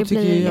ner så och det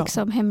blir jag.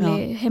 Liksom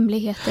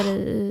hemligheter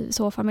i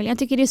så familj. Jag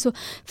tycker det är så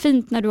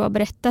fint när du har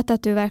berättat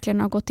att du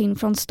verkligen har gått in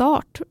från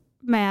start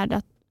med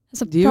att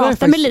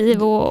prata med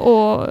Liv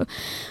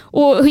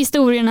och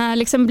historierna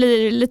liksom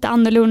blir lite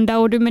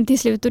annorlunda men till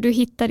slut och du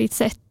hittar ditt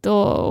sätt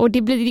och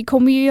det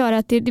kommer ju göra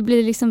att det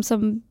blir liksom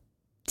som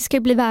det ska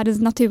bli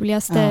världens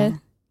naturligaste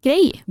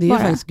grej. Det är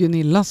faktiskt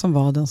Gunilla som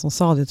var den som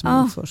sa det till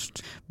mig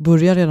först.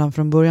 Börja redan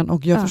från början.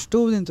 Och jag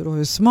förstod inte då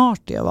hur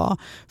smart det var.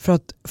 För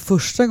att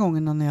första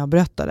gången när jag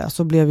berättade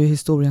så blev ju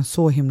historien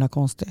så himla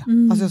konstig.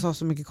 Alltså jag sa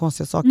så mycket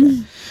konstiga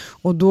saker.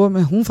 Och då,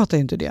 men hon fattade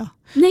ju inte det.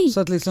 Nej. Så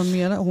att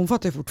liksom, hon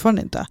fattar ju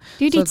fortfarande inte.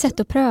 Det är ju ditt sätt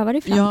att pröva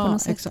det fram på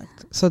något sätt.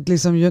 Exakt. Så att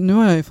liksom, nu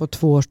har jag ju fått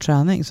 2 års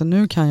träning. Så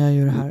nu kan jag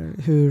ju det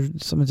här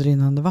som ett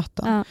rinnande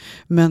vatten.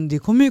 Men det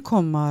kommer ju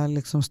komma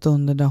liksom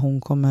stunder där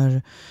hon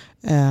kommer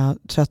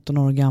 13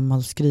 år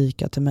gammal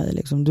skrika till mig.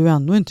 Liksom, du är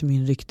ändå inte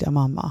min riktiga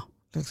mamma.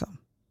 Liksom.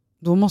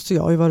 Då måste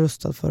jag ju vara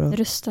rustad för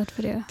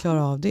att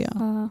klara av det.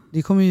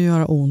 Det kommer ju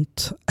göra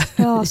ont.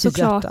 Ja,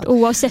 såklart.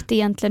 Oavsett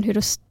egentligen hur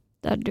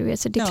rustad du är.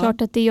 Så det är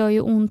klart att det gör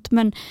ju ont.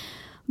 Men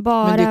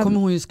det kommer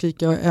hon ju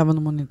skrika även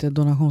om hon inte är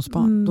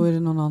donationsbarn. Då är det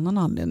någon annan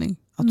anledning.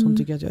 Att hon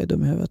tycker att jag är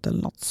dum i huvudet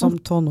eller något. Som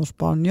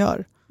tonårsbarn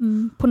gör.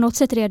 På något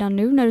sätt redan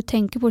nu när du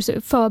tänker på det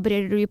så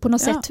förbereder du ju på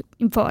något sätt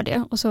inför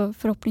det. Och så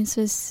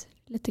förhoppningsvis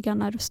lite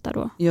grann rusta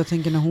då. Jag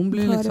tänker när hon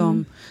blir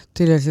liksom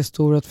tillräckligt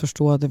stor att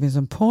förstå att det finns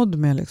en podd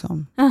med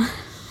liksom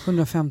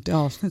 150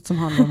 avsnitt som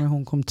handlar om hur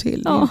hon kom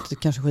till. Det är inte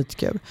kanske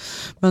skitkul.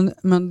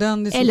 Men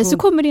den diskussion... Eller så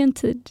kommer det en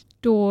tid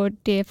då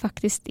det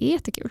faktiskt är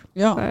jättekul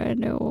för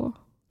det att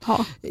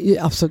ha.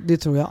 Absolut, det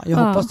tror jag. Jag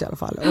hoppas det i alla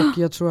fall. Och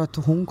jag tror att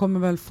hon kommer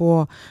väl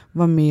få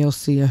vara med och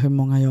se hur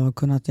många jag har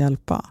kunnat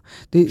hjälpa.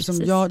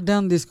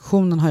 Den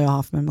diskussionen har jag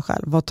haft med mig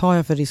själv. Vad tar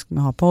jag för risk med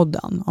att ha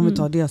podden? Om vi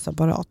tar det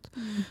separat.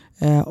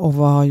 Och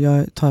vad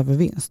tar jag för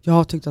vinst? Jag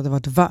har tyckt att det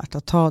varit värt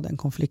att ta den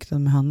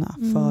konflikten med henne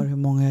för hur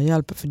många jag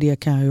hjälper. För det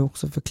kan jag ju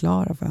också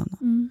förklara för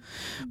henne.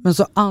 Men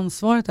så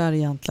ansvaret är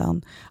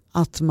egentligen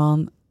att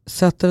man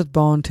sätter ett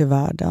barn till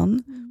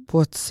världen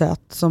på ett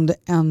sätt som det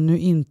ännu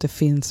inte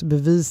finns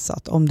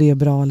bevisat om det är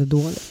bra eller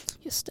dåligt.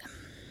 Just det.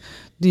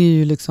 Det är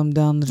ju liksom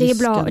den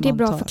risken det är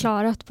bra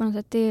förklarat på något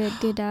sätt. Det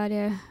är där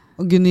det...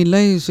 Och Gunilla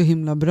är ju så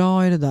himla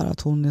bra i det där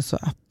att hon är så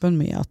öppen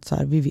med att så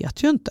här, vi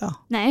vet ju inte.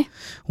 Nej.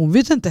 Hon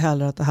vet inte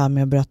heller att det här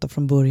med att berätta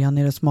från början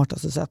är det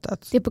smartaste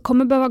sättet. Det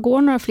kommer behöva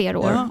gå några fler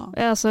år.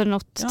 Alltså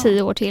något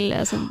 10 år till.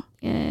 Alltså,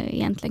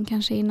 egentligen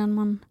kanske innan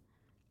man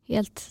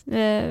helt...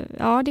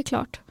 ja, det är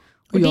klart.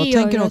 Och jag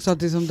tänker också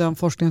att liksom den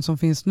forskning som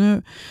finns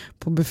nu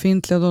på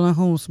befintliga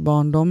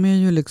donationsbarn, de är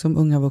ju liksom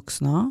unga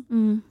vuxna,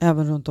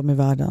 även runt om i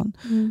världen.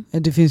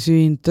 Det finns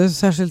ju inte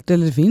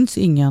det finns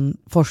ingen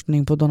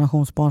forskning på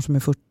donationsbarn som är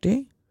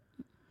 40.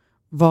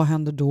 Vad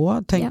händer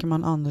då? Tänker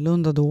man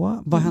annorlunda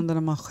då? Vad händer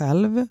när man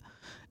själv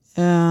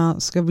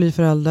ska bli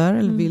förälder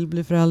eller vill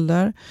bli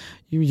förälder?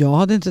 Jag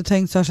hade inte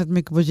tänkt särskilt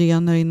mycket på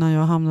gener innan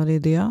jag hamnade i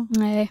det.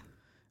 Nej.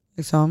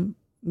 Liksom.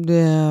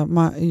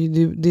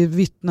 Det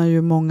vittnar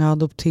ju många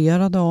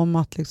adopterade om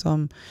att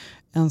liksom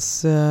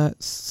ens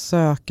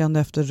sökande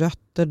efter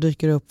rötter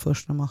dyker upp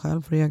först när man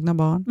själv får egna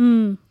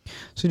barn.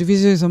 Så det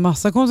finns ju liksom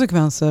massa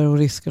konsekvenser och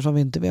risker som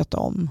vi inte vet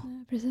om.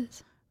 Ja,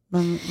 precis.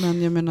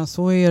 Men jag menar,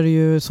 så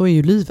är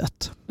ju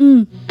livet.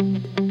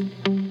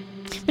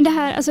 Men det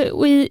här, alltså,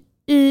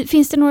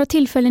 finns det några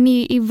tillfällen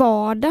i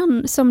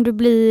vardagen som du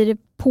blir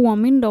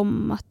påmind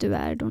om att du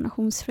är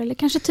donationsförälder?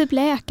 Kanske typ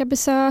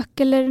läkarbesök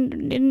eller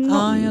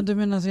någon... Ja, du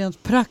menar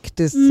rent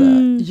praktiskt.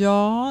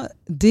 Ja,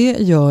 det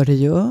gör det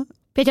ju.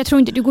 Jag tror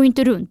inte, du går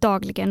inte runt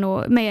dagligen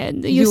och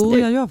med just Jo,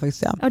 jag gör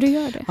faktiskt det. Ja, du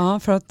gör det. Ja,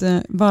 för att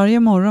varje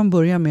morgon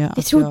börjar med det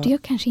att trodde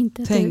jag kanske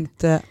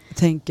inte.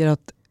 tänker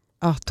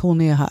att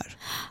hon är här.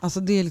 Alltså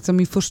det är liksom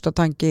min första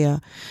tanke är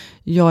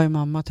jag är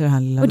mamma till det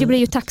här lilla. Och det blir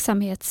ju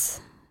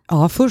tacksamhets...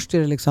 Ja, först är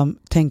det liksom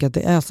tänk att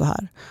det är så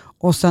här.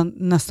 Och sen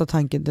nästa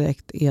tanke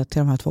direkt är till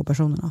de här 2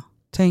 personerna.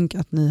 Tänk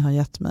att ni har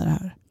gett mig det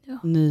här. Ja.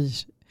 Ni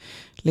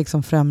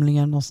liksom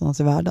främlingar någonstans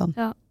i världen.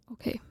 Ja,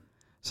 okej.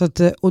 Så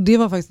att, och det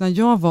var faktiskt när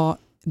jag var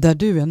där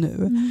du är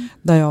nu,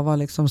 där jag var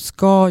liksom,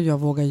 ska jag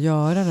våga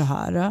göra det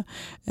här?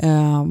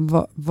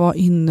 Vad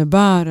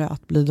innebär det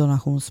att bli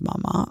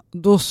donationsmamma?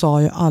 Då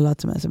sa ju alla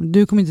till mig,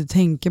 du kommer inte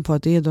tänka på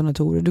att det är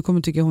donatorer, du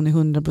kommer tycka hon är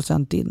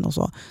 100% din och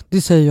så.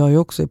 Det säger jag ju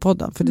också i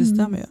podden, för det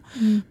stämmer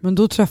ju. Men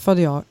då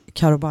träffade jag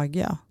Karo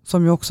Bagge,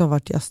 som ju också har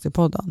varit gäst i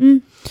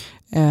podden.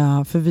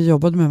 För vi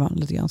jobbade med varandra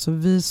lite grann, så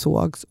vi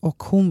sågs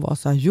och hon var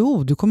så här,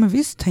 jo, du kommer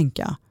visst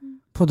tänka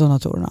på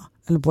donatorerna.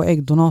 Eller på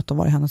äggdonatorn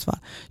var i hennes fall.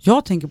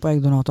 Jag tänker på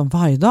äggdonatorn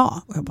varje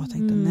dag. Och jag bara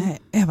tänkte,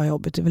 nej, vad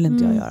jobbigt, det vill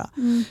inte jag göra.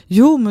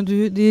 Jo, men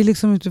det är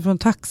liksom utifrån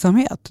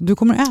tacksamhet. Du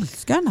kommer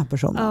älska den här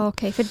personen. Ja,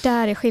 okej, för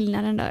där är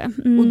skillnaden där.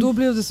 Och då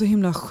blev det så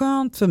himla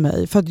skönt för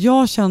mig. För att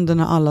jag kände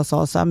när alla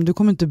sa så här, men du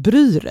kommer inte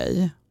bry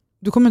dig.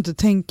 Du kommer inte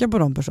tänka på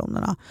de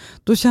personerna.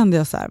 Då kände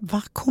jag så här,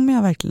 kommer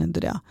jag verkligen inte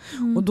det?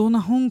 Och då när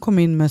hon kom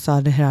in med så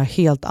här, det här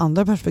helt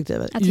andra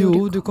perspektivet.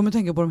 Jo, du kommer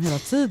tänka på dem hela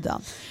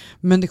tiden.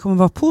 Men det kommer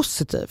vara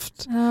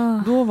positivt.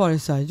 Då var det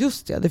så här,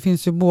 just det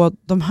finns ju både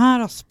de här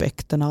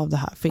aspekterna av det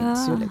här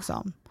finns ju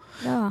liksom.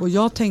 Och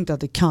jag tänkte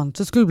att det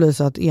kanske skulle bli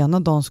så att ena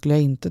dagen skulle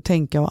jag inte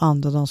tänka och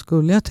andra dagen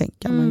skulle jag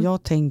tänka. Men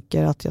jag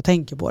tänker att jag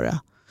tänker på det.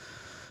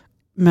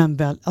 Men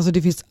alltså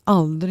det finns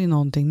aldrig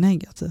någonting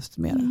negativt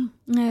med det.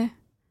 Nej.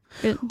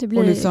 Det blir...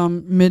 Och liksom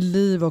med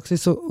Liv också är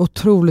så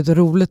otroligt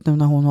roligt nu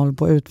när hon håller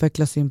på att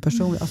utveckla sin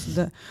person.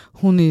 Alltså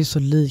hon är ju så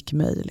lik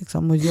mig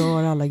liksom, och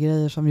gör alla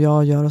grejer som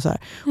jag gör och så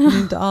här. Hon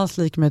är inte alls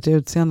lik mig till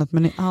utseendet,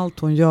 men i allt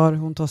hon gör,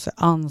 hon tar sig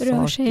an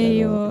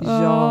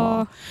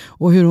saker.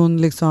 Och hur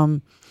hon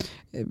liksom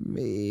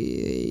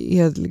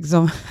är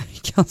liksom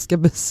ganska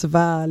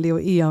besvärlig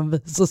och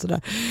envis och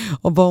sådär.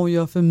 Och vad hon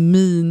gör för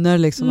miner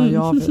liksom,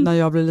 när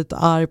jag blir lite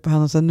arg på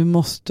henne och säger, nu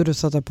måste du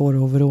sätta på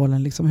dig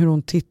overallen liksom, hur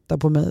hon tittar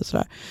på mig och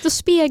sådär. Då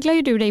speglar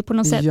ju du dig på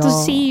något sätt. Du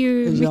ser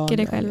ju mycket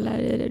dig själv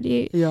där.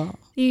 Det är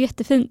ju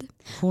jättefint.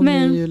 Hon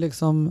är ju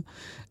liksom,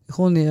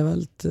 hon är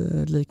väldigt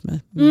lik mig.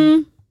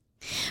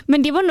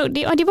 Men det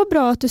var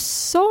bra att du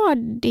sa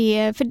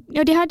det, för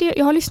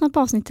jag har lyssnat på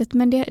avsnittet,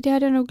 men det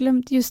hade jag nog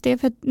glömt just det,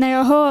 för att när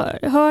jag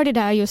hör det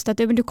där just att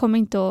du kommer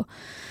inte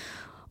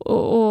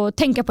att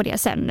tänka på det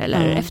sen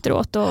eller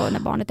efteråt och när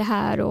barnet är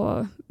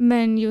här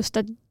men just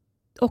att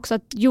också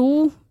att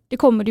det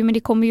kommer du, men det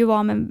kommer ju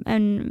vara med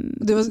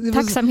en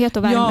tacksamhet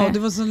och värme. Ja,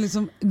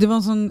 det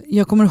var sån,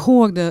 jag kommer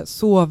ihåg det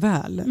så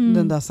väl,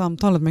 den där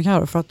samtalet med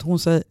Karo, för att hon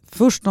säger,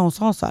 först när hon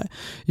sa så här,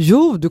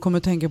 jo, du kommer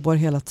tänka på det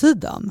hela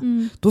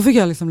tiden. Då fick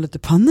jag liksom lite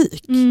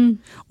panik.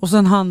 Och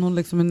sen hann hon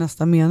liksom i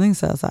nästa mening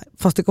säga så här,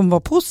 fast det kommer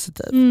vara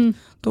positivt.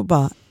 Då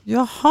bara,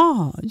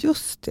 jaha,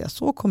 just det,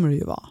 så kommer det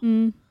ju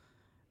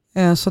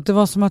vara. Så att det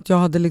var som att jag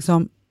hade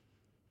liksom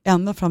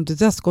ända fram till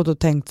dess gått och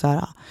tänkt så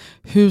här,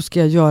 hur ska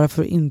jag göra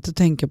för att inte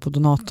tänka på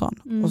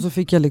donatorn? Och så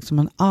fick jag liksom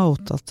en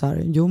out att så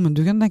här, jo, men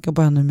du kan tänka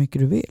på henne hur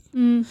mycket du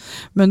vill.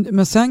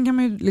 Men sen kan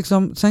man ju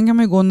liksom,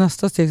 gå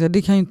nästa steg, så här,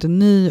 det kan ju inte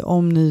ni,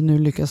 om ni nu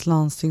lyckas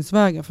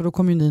landstingsvägen, för då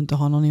kommer ju ni inte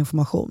ha någon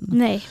information.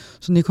 Nej.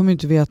 Så ni kommer ju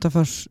inte veta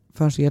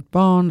förrän ert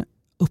barn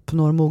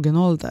uppnår mogen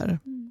ålder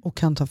och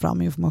kan ta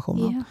fram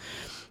informationen.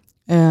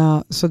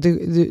 Så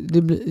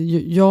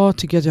jag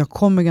tycker att jag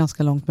kommer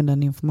ganska långt med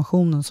den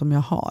informationen som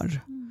jag har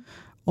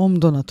om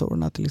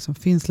donatorerna, att det liksom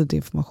finns lite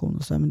information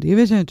och så, men det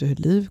vet jag inte hur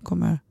Liv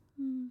kommer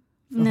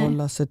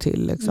förhålla sig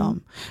till liksom.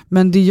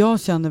 Men det jag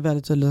känner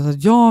väldigt tydligt är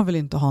att jag vill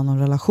inte ha någon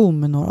relation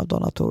med några av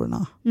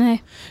donatorerna.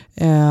 Nej.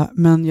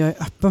 Men jag är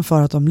öppen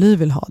för att om Liv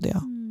vill ha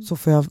det så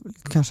får jag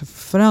kanske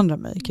förändra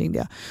mig kring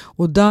det.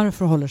 Och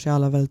därför håller sig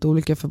alla väldigt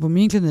olika. För på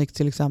min klinik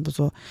till exempel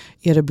så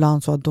är det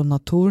ibland så att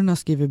donatorerna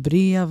skriver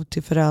brev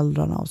till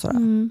föräldrarna och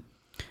sådär.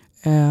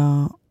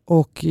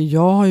 Och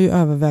jag har ju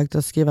övervägt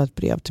att skriva ett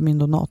brev till min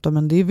donator,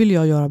 men det vill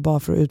jag göra bara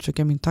för att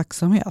uttrycka min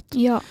tacksamhet.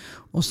 Ja.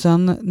 Och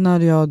sen när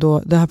jag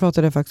då, det här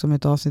pratade jag faktiskt om i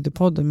ett avsnitt i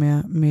podden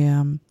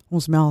med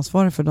hon som är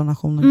ansvarig för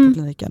donationen på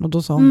kliniken, och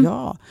då sa hon,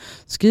 ja,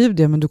 skriv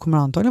det, men du kommer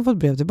antagligen få ett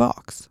brev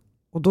tillbaks.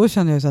 Och då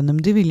kände jag så här, nej,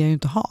 men det vill jag ju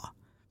inte ha.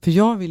 För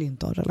jag vill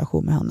inte ha en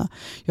relation med henne.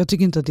 Jag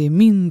tycker inte att det är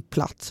min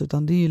plats,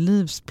 utan det är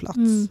Livs plats.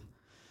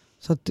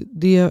 Så att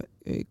det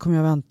kommer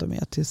jag vänta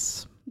med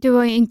tills... Du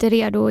var inte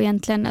redo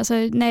egentligen. Alltså,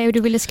 nej,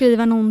 du ville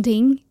skriva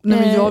någonting. Nej,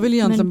 men jag ville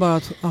egentligen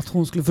bara att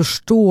hon skulle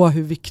förstå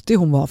hur viktig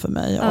hon var för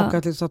mig. Ja. Och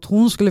att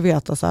hon skulle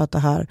veta så att det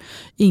här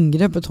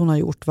ingreppet hon har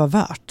gjort var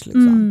värt.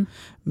 Liksom.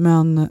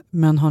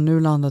 Men har nu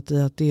landat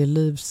i att det är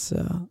Livs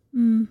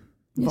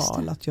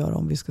val att göra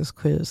om vi ska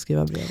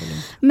skriva brev eller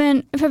inte.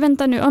 Men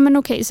förvänta nu, men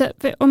okej, så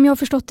om jag har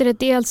förstått det rätt,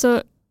 det är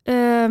alltså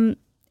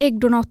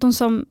äggdonatorn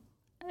som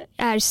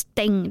är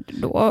stängd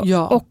då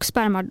och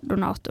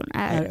spermadonatorn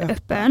är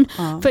öppen.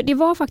 Ja. För det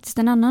var faktiskt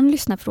en annan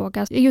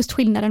lyssnarfråga, just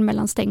skillnaden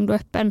mellan stängd och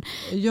öppen.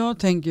 Jag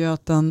tänker ju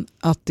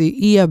att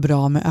det är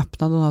bra med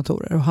öppna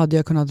donatorer, och hade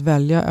jag kunnat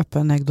välja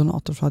öppen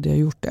äggdonator så hade jag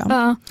gjort det.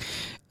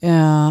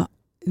 Ja.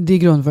 Det är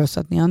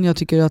grundförutsättningen. Jag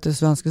tycker att det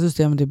svenska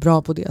systemet är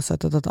bra på det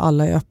sättet att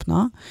alla är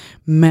öppna.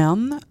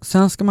 Men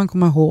sen ska man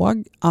komma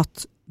ihåg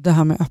att det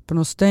här med öppen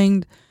och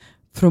stängd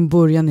från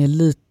början är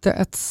lite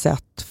ett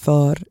sätt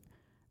för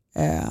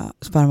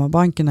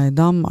spermabankerna i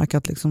Danmark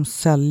att liksom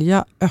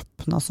sälja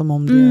öppna som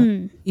om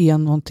det är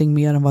någonting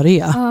mer än vad det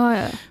är.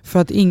 Ja. För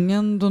att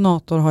ingen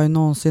donator har ju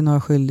någonsin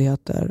några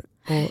skyldigheter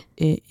och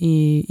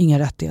inga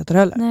rättigheter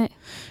heller. Nej.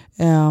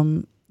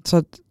 Så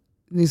att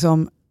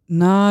liksom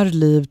när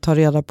Liv tar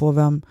reda på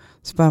vem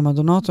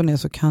spermadonatorn är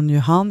så kan ju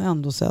han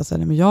ändå säga så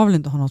här, men jag vill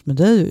inte ha något med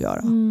dig att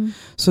göra.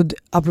 Så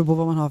apropå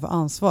vad man har för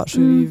ansvar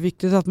så är det ju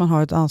viktigt att man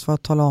har ett ansvar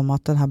att tala om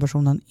att den här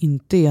personen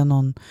inte är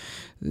någon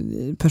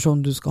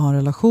person du ska ha en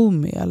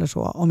relation med eller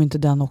så, om inte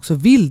den också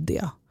vill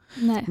det.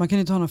 Nej. Man kan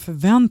inte ha några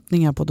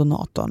förväntningar på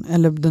donatorn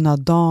eller den här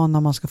dagen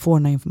när man ska få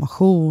den här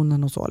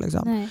informationen och så.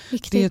 Liksom. Nej,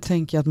 det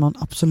tänker jag att man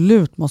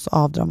absolut måste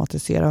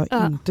avdramatisera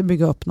och inte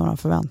bygga upp några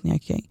förväntningar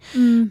kring.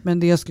 Men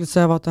det jag skulle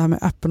säga var att det här med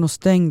öppen och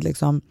stängd,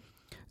 liksom,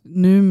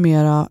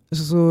 numera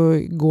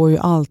så går ju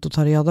allt att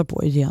ta reda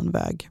på i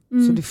genväg.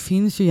 Så det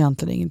finns ju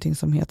egentligen ingenting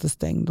som heter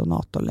stängd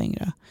donator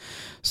längre.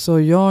 Så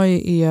jag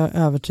är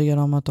övertygad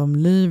om att om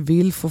Liv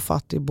vill få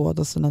fatt i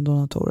båda sina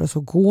donatorer så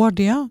går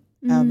det.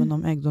 Även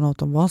om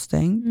äggdonatorn var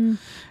stängd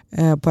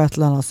på ett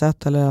eller annat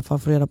sätt, eller i alla fall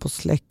få reda på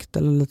släkt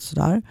eller lite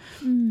sådär.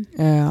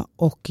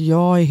 Och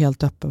jag är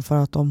helt öppen för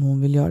att om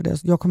hon vill göra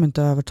det, jag kommer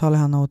inte övertala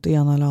henne åt det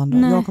ena eller andra.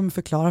 Nej. Jag kommer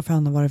förklara för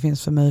henne vad det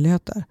finns för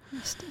möjligheter.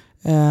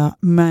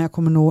 Men jag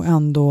kommer nog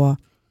ändå,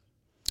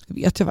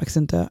 vet jag faktiskt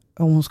inte,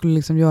 om hon skulle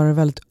liksom göra det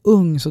väldigt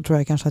ung så tror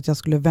jag kanske att jag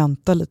skulle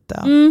vänta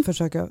lite.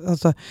 Försöka,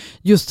 alltså,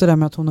 just det där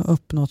med att hon har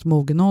uppnått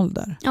mogen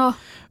ålder. Ja.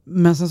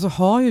 Men sen så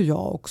har ju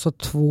jag också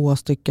 2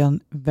 stycken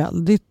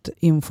väldigt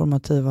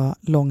informativa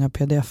långa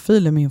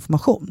pdf-filer med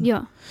information.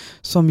 Ja.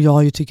 Som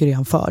jag ju tycker är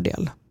en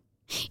fördel.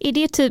 Är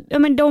det typ,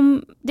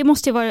 det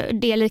måste ju vara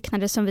det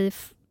liknande som vi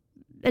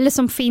eller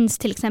som finns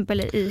till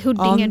exempel i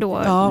Huddinge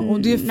då. Ja,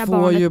 och det när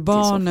får ju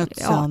barnet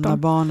sen när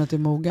barnet är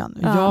mogen.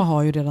 Ja. Jag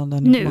har ju redan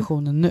den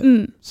informationen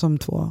nu som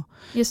 2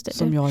 just det,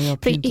 som jag gör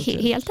printat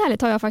ut. Helt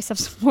ärligt har jag faktiskt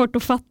haft svårt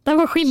att fatta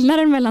vad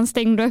skillnaden mellan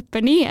stängd och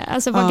öppen är.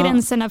 Alltså vad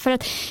gränserna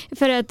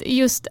för att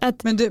just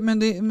att...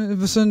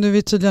 Men så nu är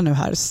vi tydliga nu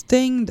här.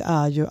 Stängd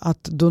är ju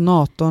att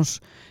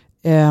donatorns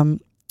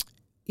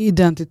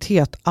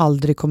identitet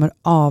aldrig kommer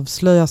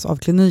avslöjas av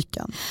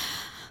kliniken.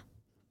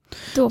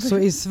 Så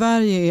i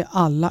Sverige är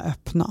alla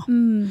öppna.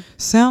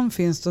 Sen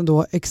finns det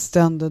då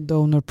extended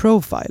donor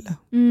profile.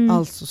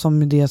 Alltså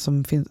som det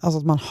som finns, alltså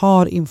att man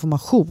har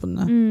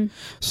information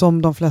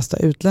som de flesta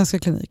utländska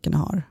klinikerna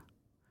har.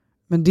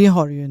 Men det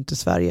har ju inte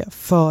Sverige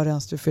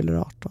förrän du fyller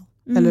 18.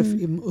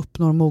 Eller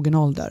uppnår mogen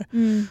ålder.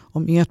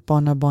 Om ert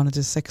barn när barnet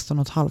är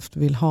 16,5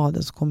 vill ha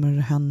det så kommer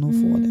henne att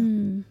få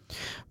det.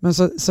 Men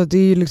så det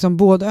är ju liksom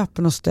både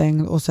öppen och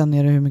stängd och sen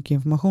är det hur mycket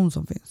information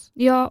som finns.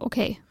 Ja,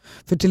 okej.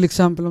 För till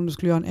exempel om du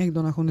skulle göra en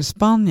äggdonation i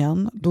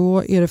Spanien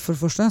då är det för det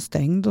första en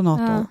stängd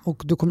donator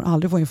och du kommer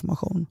aldrig få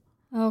information.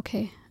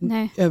 Okej.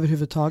 Nej.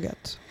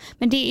 Överhuvudtaget.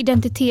 Men det är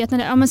identiteten,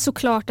 ja men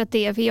såklart att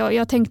det är, för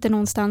jag tänkte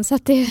någonstans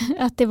att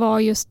det var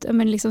just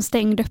liksom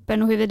stängd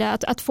öppen och huruvida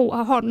att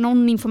ha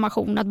någon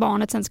information, att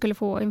barnet sen skulle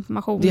få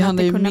information. Det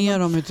handlar ju mer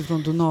om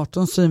utifrån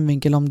donatorns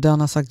synvinkel om den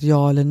har sagt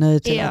ja eller nej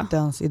till att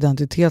dens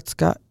identitet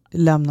ska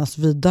lämnas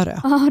vidare.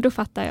 Ja, då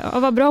fattar jag.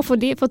 Och vad bra fått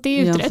det utrett.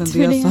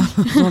 Egentligen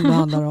det som det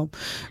handlar om.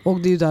 Och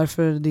det är ju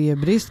därför det är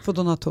brist på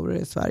donatorer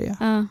i Sverige.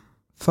 Ja.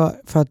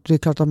 För att det är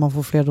klart att man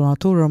får fler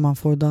donatorer om man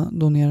får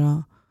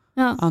donera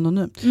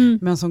anonymt.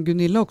 Men som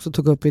Gunilla också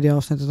tog upp i det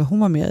avsnittet som hon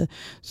var med i,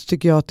 så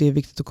tycker jag att det är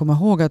viktigt att komma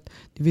ihåg att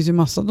det finns ju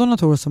massa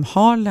donatorer som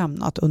har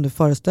lämnat under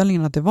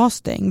föreställningen att det var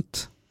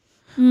stängt.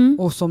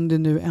 Och som det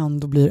nu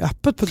ändå blir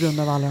öppet på grund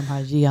av alla de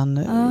här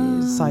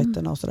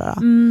gensajterna och sådär.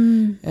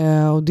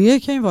 Och det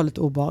kan ju vara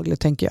lite obehagligt,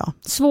 tänker jag.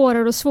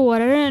 Svårare och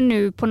svårare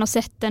nu på något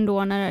sätt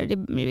ändå när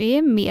det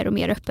är mer och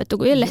mer öppet. Då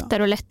går det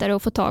lättare och lättare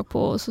att få tag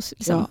på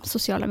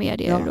sociala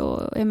medier.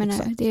 Och jag menar,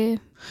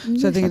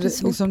 så jag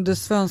tänker liksom det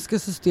svenska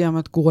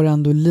systemet går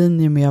ändå i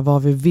linje med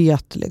vad vi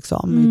vet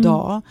liksom,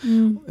 idag.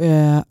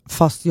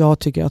 Fast jag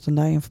tycker att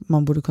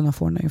man borde kunna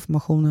få den där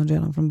informationen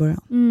redan från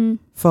början.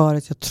 För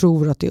att jag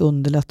tror att det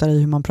underlättar i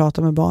hur man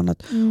pratar med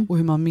barnet och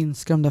hur man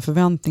minskar de där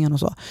förväntningarna och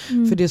så.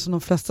 För det som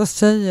de flesta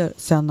säger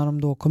sen när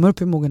de då kommer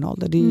upp i mogen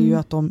ålder, det är ju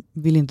att de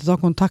vill inte ta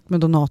kontakt med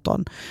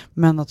donatorn,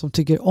 men att de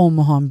tycker om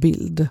att ha en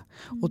bild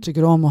och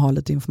tycker om att ha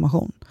lite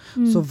information.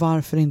 Så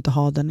varför inte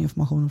ha den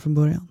informationen från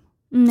början?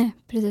 Nej,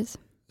 precis.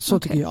 Så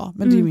tycker jag,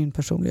 men det är min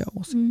personliga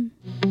åsikt.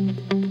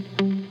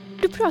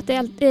 Du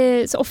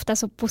pratar så ofta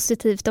så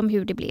positivt om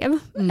hur det blev.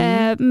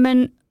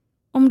 Men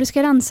om du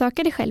ska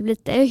rannsaka dig själv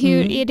lite,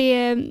 hur är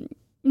det,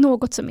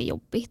 något som är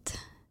jobbigt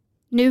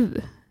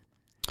nu?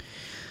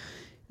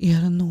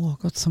 Är det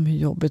något som är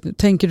jobbigt nu?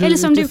 Tänker du eller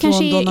som utifrån du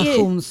kanske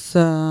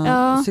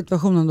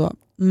donationssituationen då?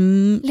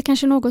 Eller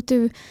kanske något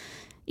du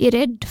är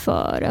rädd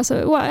för? Alltså,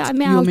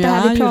 med allt det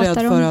här vi pratar om. Jag är ju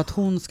rädd för att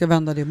hon ska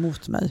vända det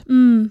mot mig.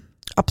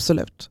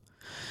 Absolut.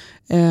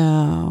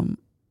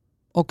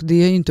 Och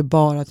det är ju inte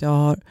bara att jag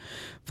har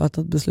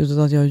fattat beslutet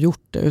att jag har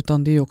gjort det,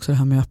 utan det är också det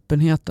här med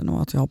öppenheten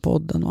och att jag har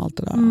podden och allt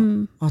det där.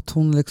 Att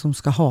hon liksom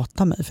ska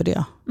hata mig för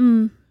det.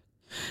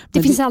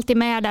 Det finns alltid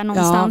med där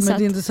någonstans. Ja, men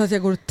det är inte så att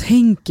jag går och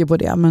tänker på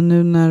det. Men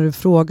nu när du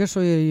frågar så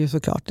är det ju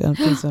såklart det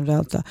finns en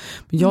rädsla.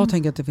 Men jag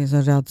tänker att det finns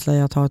en rädsla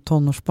i att ha ett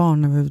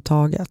tonårsbarn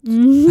överhuvudtaget.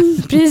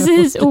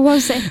 Precis,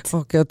 oavsett.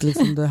 Och att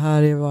liksom det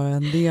här är bara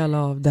en del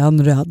av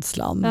den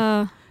rädslan.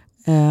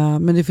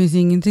 Men det finns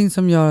ingenting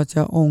som gör att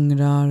jag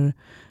ångrar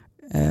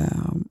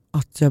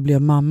att jag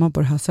blev mamma på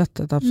det här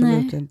sättet.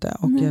 Absolut inte.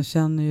 Och jag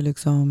känner ju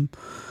liksom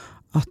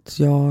att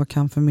jag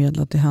kan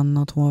förmedla till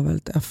henne att hon var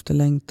väldigt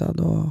efterlängtad.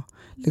 Och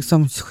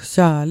liksom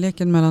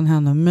kärleken mellan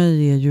henne och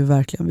mig är ju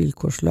verkligen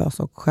villkorslös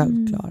och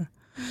självklar.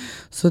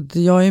 Så att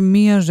jag är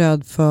mer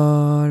rädd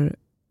för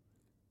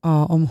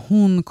om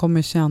hon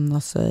kommer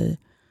känna sig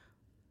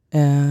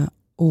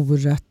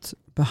orätt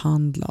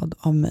behandlad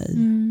av mig.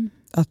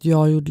 Att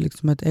jag gjorde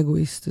liksom ett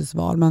egoistiskt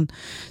val. Men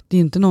det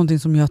är inte någonting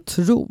som jag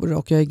tror.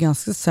 Och jag är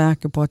ganska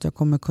säker på att jag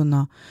kommer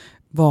kunna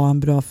vara en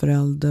bra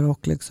förälder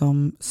och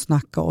liksom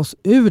snacka oss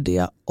ur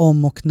det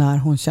om och när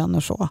hon känner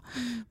så.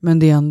 Men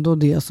det är ändå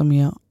det som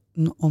är,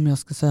 om jag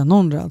ska säga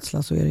någon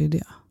rädsla, så är det ju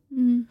det.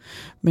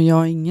 Men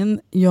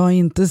jag är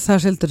inte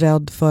särskilt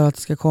rädd för att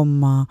det ska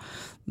komma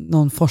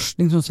någon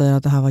forskning som säger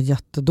att det här var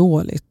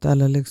jättedåligt.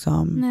 Eller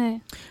liksom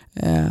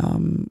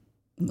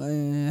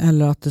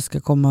eller att det ska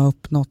komma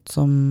upp något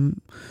som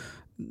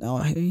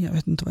jag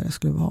vet inte vad det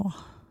skulle vara.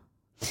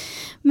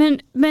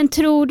 Men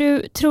tror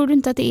du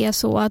inte att det är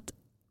så att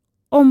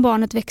om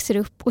barnet växer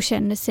upp och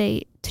känner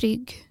sig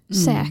trygg,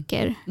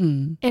 säker,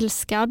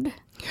 älskad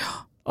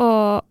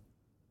och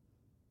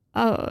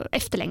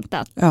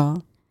efterlängtat,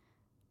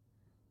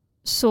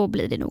 så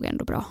blir det nog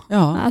ändå bra.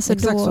 Ja, alltså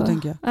exakt då, så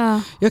tänker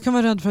jag. Jag kan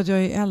vara rädd för att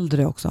jag är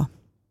äldre också.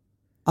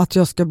 Att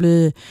jag ska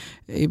bli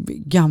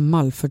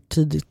gammal för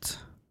tidigt.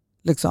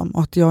 Liksom.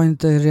 Att jag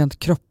inte rent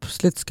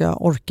kroppsligt ska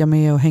orka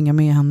med och hänga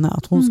med henne.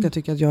 Att hon ska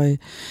tycka att jag är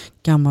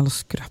gammal och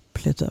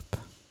skröplig typ.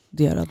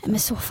 Det är men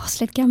så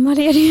fastligt gammal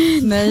är det ju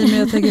inte. Nej, men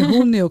jag tänker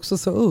hon är också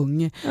så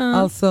ung.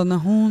 Alltså när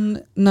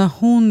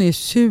hon är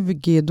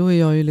 20, då är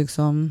jag ju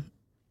liksom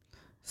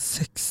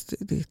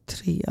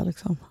 63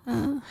 liksom.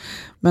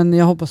 Men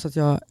jag hoppas att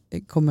jag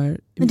kommer.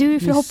 Men du är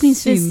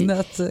förhoppningsvis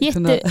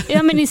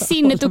men i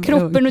sinnet och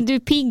kroppen, och du är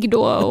pigg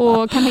då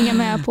och kan hänga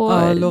med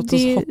på. Låt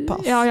oss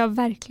hoppas. Ja,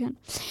 verkligen.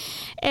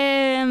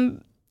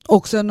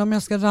 Och sen om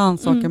jag ska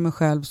rannsaka mig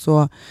själv,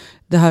 så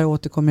det här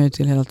återkommer jag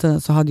till hela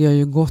tiden, så hade jag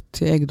ju gått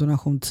till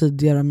äggdonation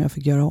tidigare om jag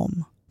fick göra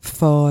om.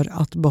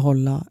 För att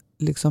behålla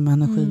liksom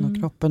energin och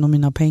kroppen och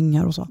mina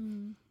pengar och så.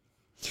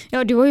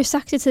 Ja, du har ju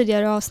sagt i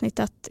tidigare avsnitt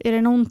att är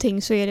det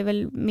någonting så är det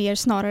väl mer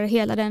snarare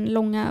hela den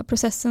långa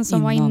processen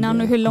som var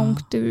innan och hur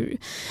långt du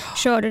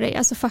körde dig.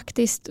 Alltså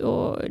faktiskt,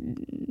 och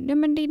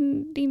men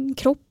din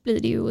kropp blir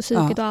det ju, och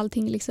psyket och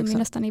allting liksom är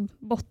nästan i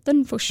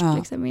botten först.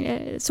 Liksom,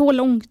 så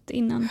långt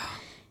innan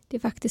det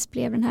faktiskt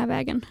blev den här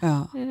vägen.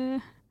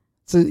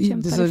 Så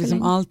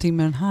liksom allting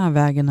med den här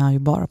vägen är ju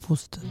bara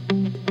positivt.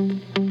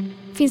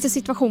 Finns det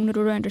situationer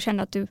då du ändå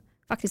känner att du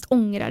faktiskt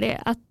ångrar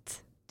det,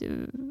 att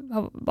du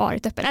har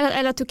varit öppen?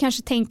 Eller att du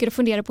kanske tänker och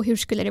funderar på hur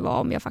skulle det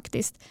vara om jag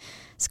faktiskt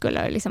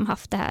skulle liksom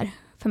haft det här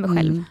för mig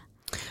själv?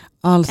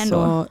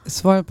 Alltså,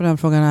 svaret på den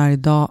frågan är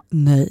idag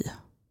nej.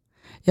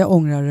 Jag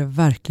ångrar det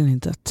verkligen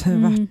inte.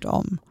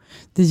 Tvärtom.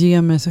 Det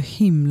ger mig så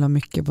himla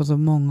mycket på så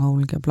många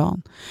olika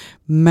plan.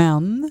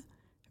 Men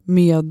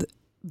med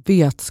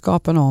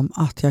vetskapen om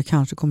att jag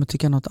kanske kommer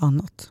tycka något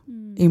annat.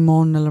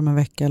 Imorgon eller om en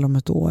vecka eller om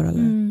ett år.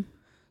 Eller.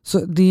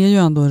 Så det är ju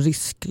ändå en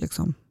risk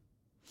liksom.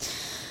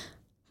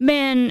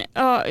 Men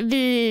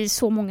vi är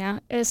så många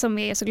som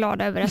är så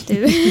glada över att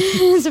du,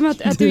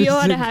 att du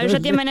gör det här. Så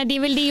att jag menar, det är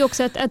väl det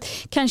också, att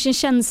kanske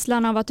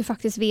känslan av att du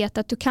faktiskt vet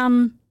att du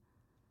kan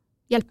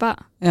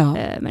hjälpa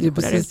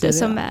människor där ute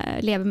som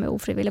lever med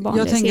ofrivillig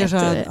barnlöshet. Jag tänker så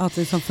här, att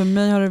liksom för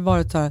mig har det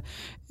varit så här,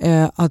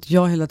 att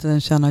jag hela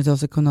tiden känner att jag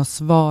ska kunna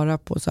svara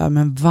på så här,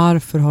 men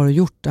varför har du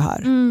gjort det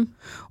här?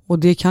 Och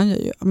det kan jag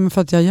ju, men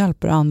för att jag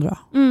hjälper andra.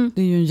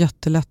 Det är ju en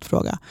jättelätt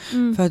fråga.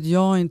 För att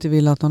jag inte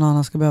vill att någon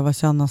annan ska behöva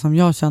känna som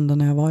jag kände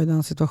när jag var i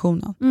den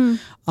situationen.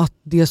 Att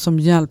det som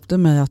hjälpte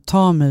mig att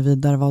ta mig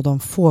vidare var de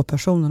få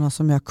personerna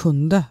som jag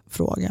kunde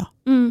fråga.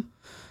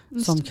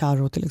 Som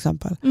Karo till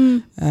exempel.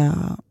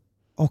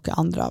 Och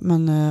andra.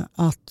 Men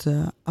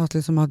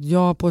liksom att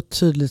jag på ett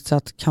tydligt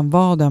sätt kan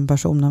vara den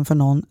personen för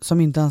någon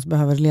som inte ens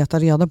behöver leta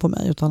reda på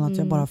mig, utan att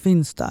jag bara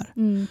finns där.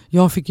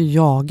 Jag fick ju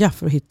jaga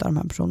för att hitta de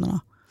här personerna.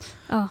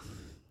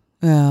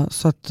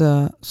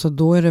 Så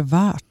då är det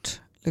värt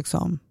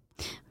liksom.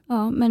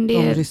 Ja, men det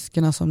de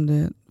riskerna som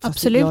det...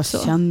 Absolut jag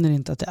känner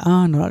inte att det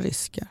är några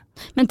risker.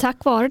 Men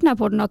tack vare den här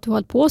podden att du har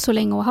hållit på så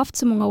länge och haft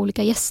så många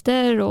olika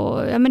gäster.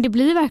 Och, ja, men det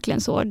blir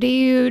verkligen så. Det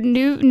är ju,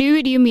 nu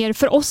är det ju mer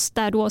för oss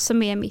där då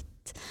som är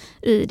mitt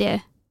i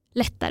det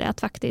lättare att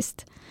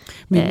faktiskt...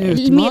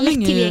 mer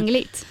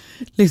lättillgängligt.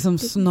 Liksom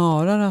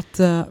snarare att,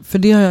 för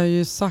det har jag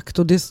ju sagt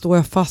och det står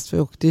jag fast vid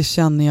och det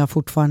känner jag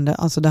fortfarande,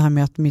 alltså det här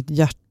med att mitt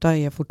hjärta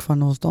är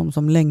fortfarande hos dem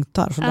som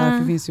längtar, så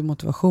därför finns ju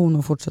motivation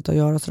att fortsätta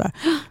göra sådär.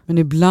 Men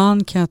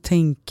ibland kan jag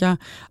tänka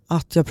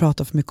att jag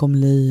pratar för mycket om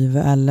liv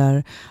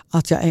eller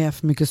att jag är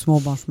för mycket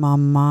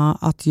småbarnsmamma,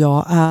 att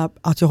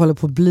jag håller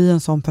på att bli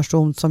en sån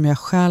person som jag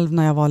själv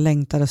när jag var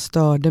längtare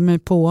störde mig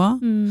på.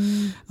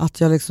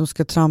 Att jag liksom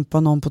ska trampa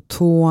någon på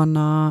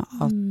tårna,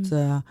 att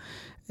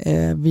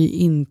vi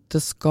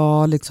inte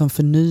ska liksom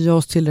förnya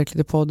oss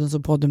tillräckligt i podden så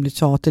podden blir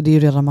tjatig. Det är ju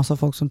redan massa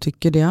folk som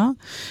tycker det.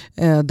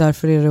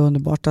 Därför är det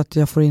underbart att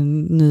jag får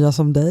in nya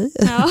som dig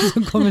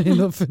som kommer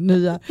in och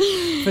förnya.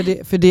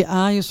 För det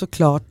är ju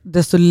såklart,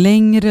 desto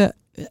längre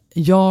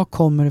jag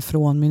kommer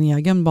ifrån min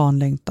egen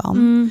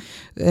barnlängtan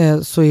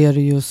så är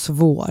det ju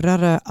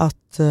svårare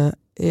att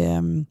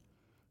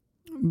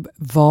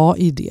vara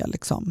i det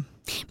liksom.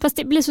 Fast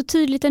det blir så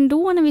tydligt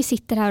ändå när vi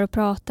sitter här och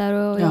pratar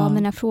och jag har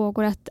mina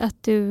frågor att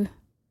du...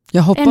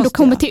 Jag hoppas ändå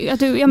kommer att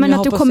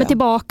du kommer det.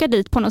 Tillbaka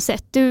dit på något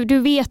sätt. Du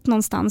vet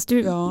någonstans.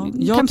 Du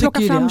kan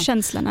plocka fram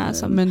känslorna.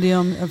 Men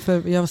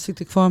för jag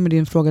sitter kvar med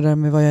din fråga där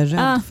med vad jag är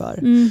rädd för.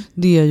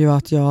 Det är ju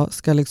att jag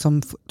ska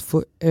liksom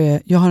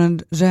jag har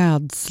en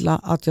rädsla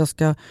att jag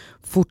ska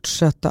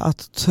fortsätta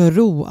att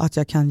tro att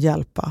jag kan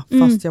hjälpa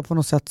fast jag på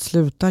något sätt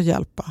slutar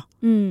hjälpa.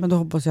 Men då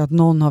hoppas jag att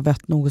någon har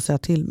vett nog att säga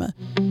till mig.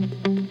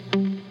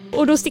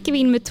 Och då sticker vi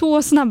in med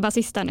 2 snabba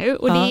sista nu.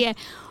 Och det är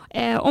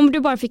om du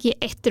bara fick ge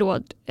ett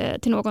råd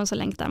till någon som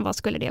längtar, vad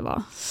skulle det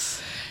vara?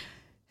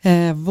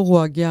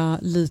 Våga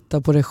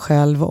lita på dig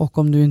själv och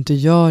om du inte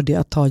gör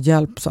det, ta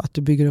hjälp så att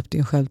du bygger upp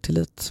din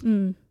självtillit.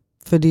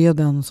 För det är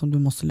den som du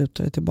måste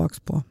luta dig tillbaka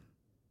på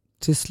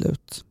till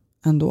slut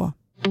ändå.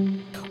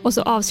 Och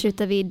så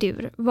avslutar vi i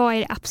dur. Vad är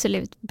det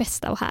absolut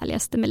bästa och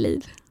härligaste med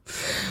Liv?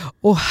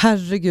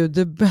 Herregud,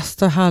 det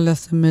bästa och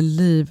härligaste med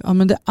Liv,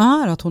 men det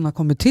är att hon har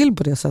kommit till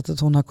på det sättet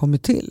hon har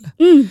kommit till.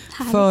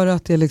 För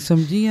att det liksom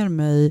ger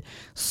mig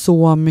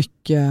så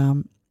mycket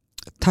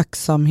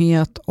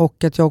tacksamhet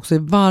och att jag också i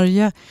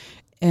varje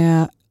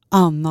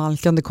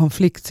annalkande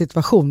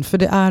konfliktsituation, för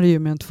det är ju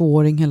med en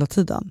 2-åring hela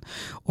tiden.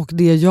 Och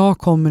det jag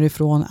kommer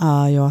ifrån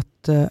är ju att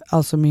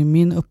alltså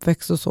min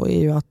uppväxt och så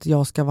är ju att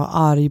jag ska vara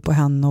arg på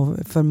henne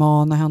och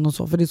förmana henne och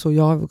så, för det är så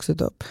jag har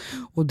vuxit upp.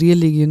 Och det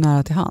ligger ju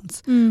nära till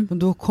hands. Men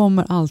då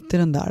kommer alltid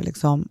den där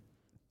liksom,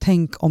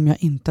 tänk om jag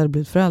inte hade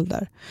blivit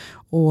förälder.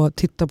 Och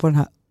titta på den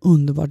här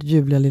underbart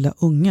ljuvliga lilla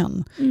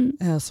ungen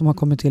som har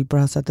kommit till på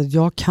det här sättet.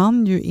 Jag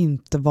kan ju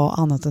inte vara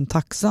annat än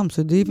tacksam,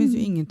 så det finns ju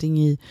ingenting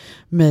i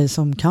mig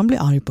som kan bli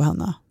arg på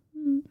henne.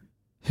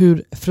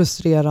 Hur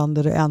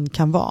frustrerande det än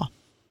kan vara.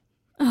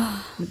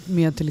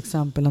 Med till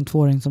exempel en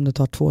 2-åring som det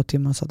tar 2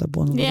 timmar att sätta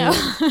på någon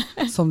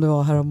som det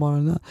var här om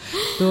morgonen.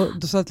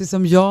 Så att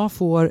liksom jag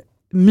får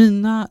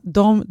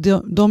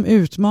de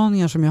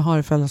utmaningar som jag har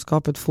i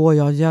föräldraskapet får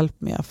jag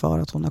hjälp med för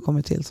att hon har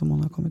kommit till som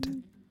hon har kommit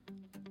till.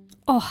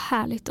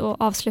 Härligt att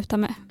avsluta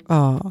med.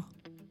 Ja.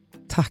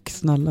 Tack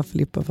snälla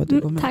Filippa för att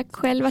du kom med. Tack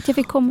själv att jag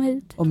fick komma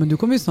hit. Men du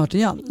kommer ju snart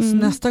igen. Så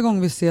nästa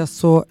gång vi ses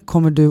så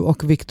kommer du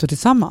och Victor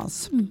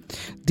tillsammans.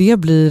 Det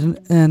blir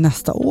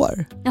nästa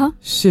år.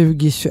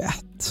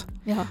 2021.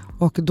 Ja.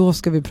 Och då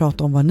ska vi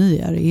prata om vad ni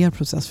är i er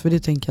process. För det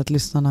tänker jag att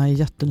lyssnarna är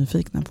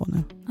jättenyfikna på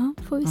nu. Ja,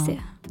 får vi se.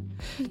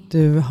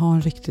 Du har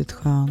en riktigt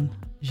skön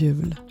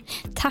jul.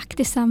 Tack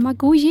detsamma.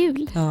 God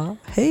jul. Ja.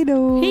 Hej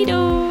då. Hej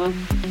då.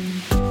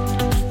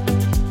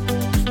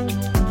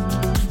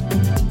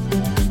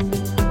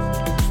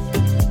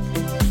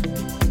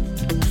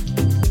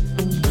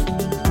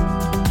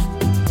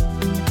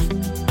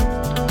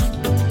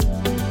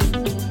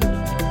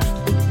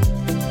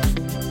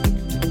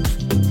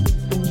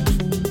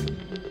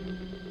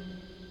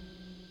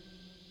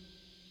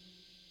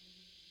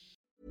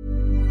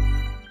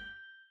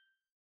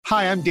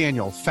 Hi, I'm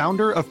Daniel,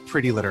 founder of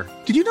Pretty Litter.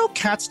 Did you know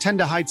cats tend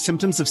to hide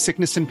symptoms of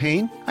sickness and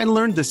pain? I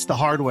learned this the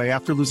hard way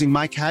after losing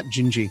my cat,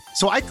 Gingy.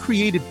 So I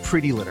created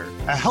Pretty Litter,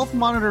 a health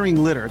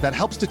monitoring litter that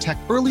helps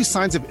detect early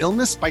signs of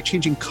illness by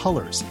changing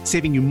colors,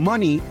 saving you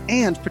money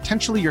and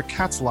potentially your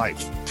cat's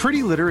life.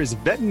 Pretty Litter is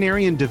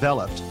veterinarian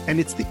developed, and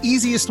it's the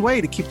easiest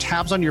way to keep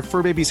tabs on your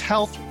fur baby's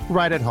health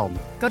right at home.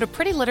 Go to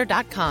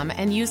prettylitter.com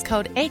and use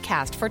code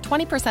ACAST for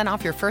 20%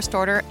 off your first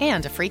order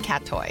and a free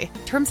cat toy.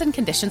 Terms and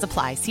conditions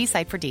apply. See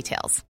site for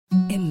details.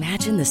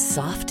 Imagine the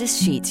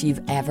softest sheets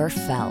you've ever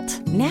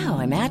felt. Now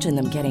imagine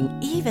them getting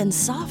even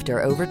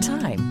softer over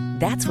time.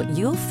 That's what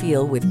you'll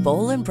feel with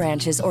Boll &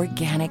 Branch's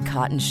organic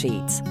cotton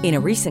sheets. In a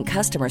recent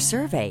customer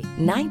survey,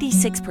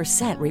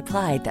 96%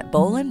 replied that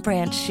Boll &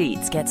 Branch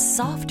sheets get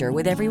softer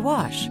with every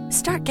wash.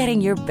 Start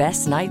getting your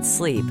best night's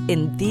sleep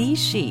in these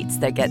sheets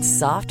that get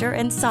softer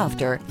and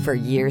softer for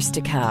years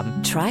to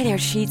come. Try their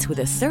sheets with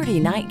a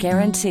 30-night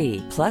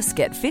guarantee. Plus,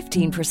 get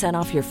 15%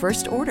 off your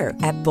first order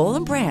at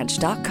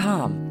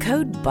bollandbranch.com.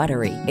 Code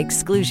BUTTERY.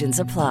 Exclusions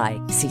apply.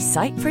 See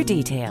site for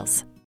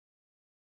details.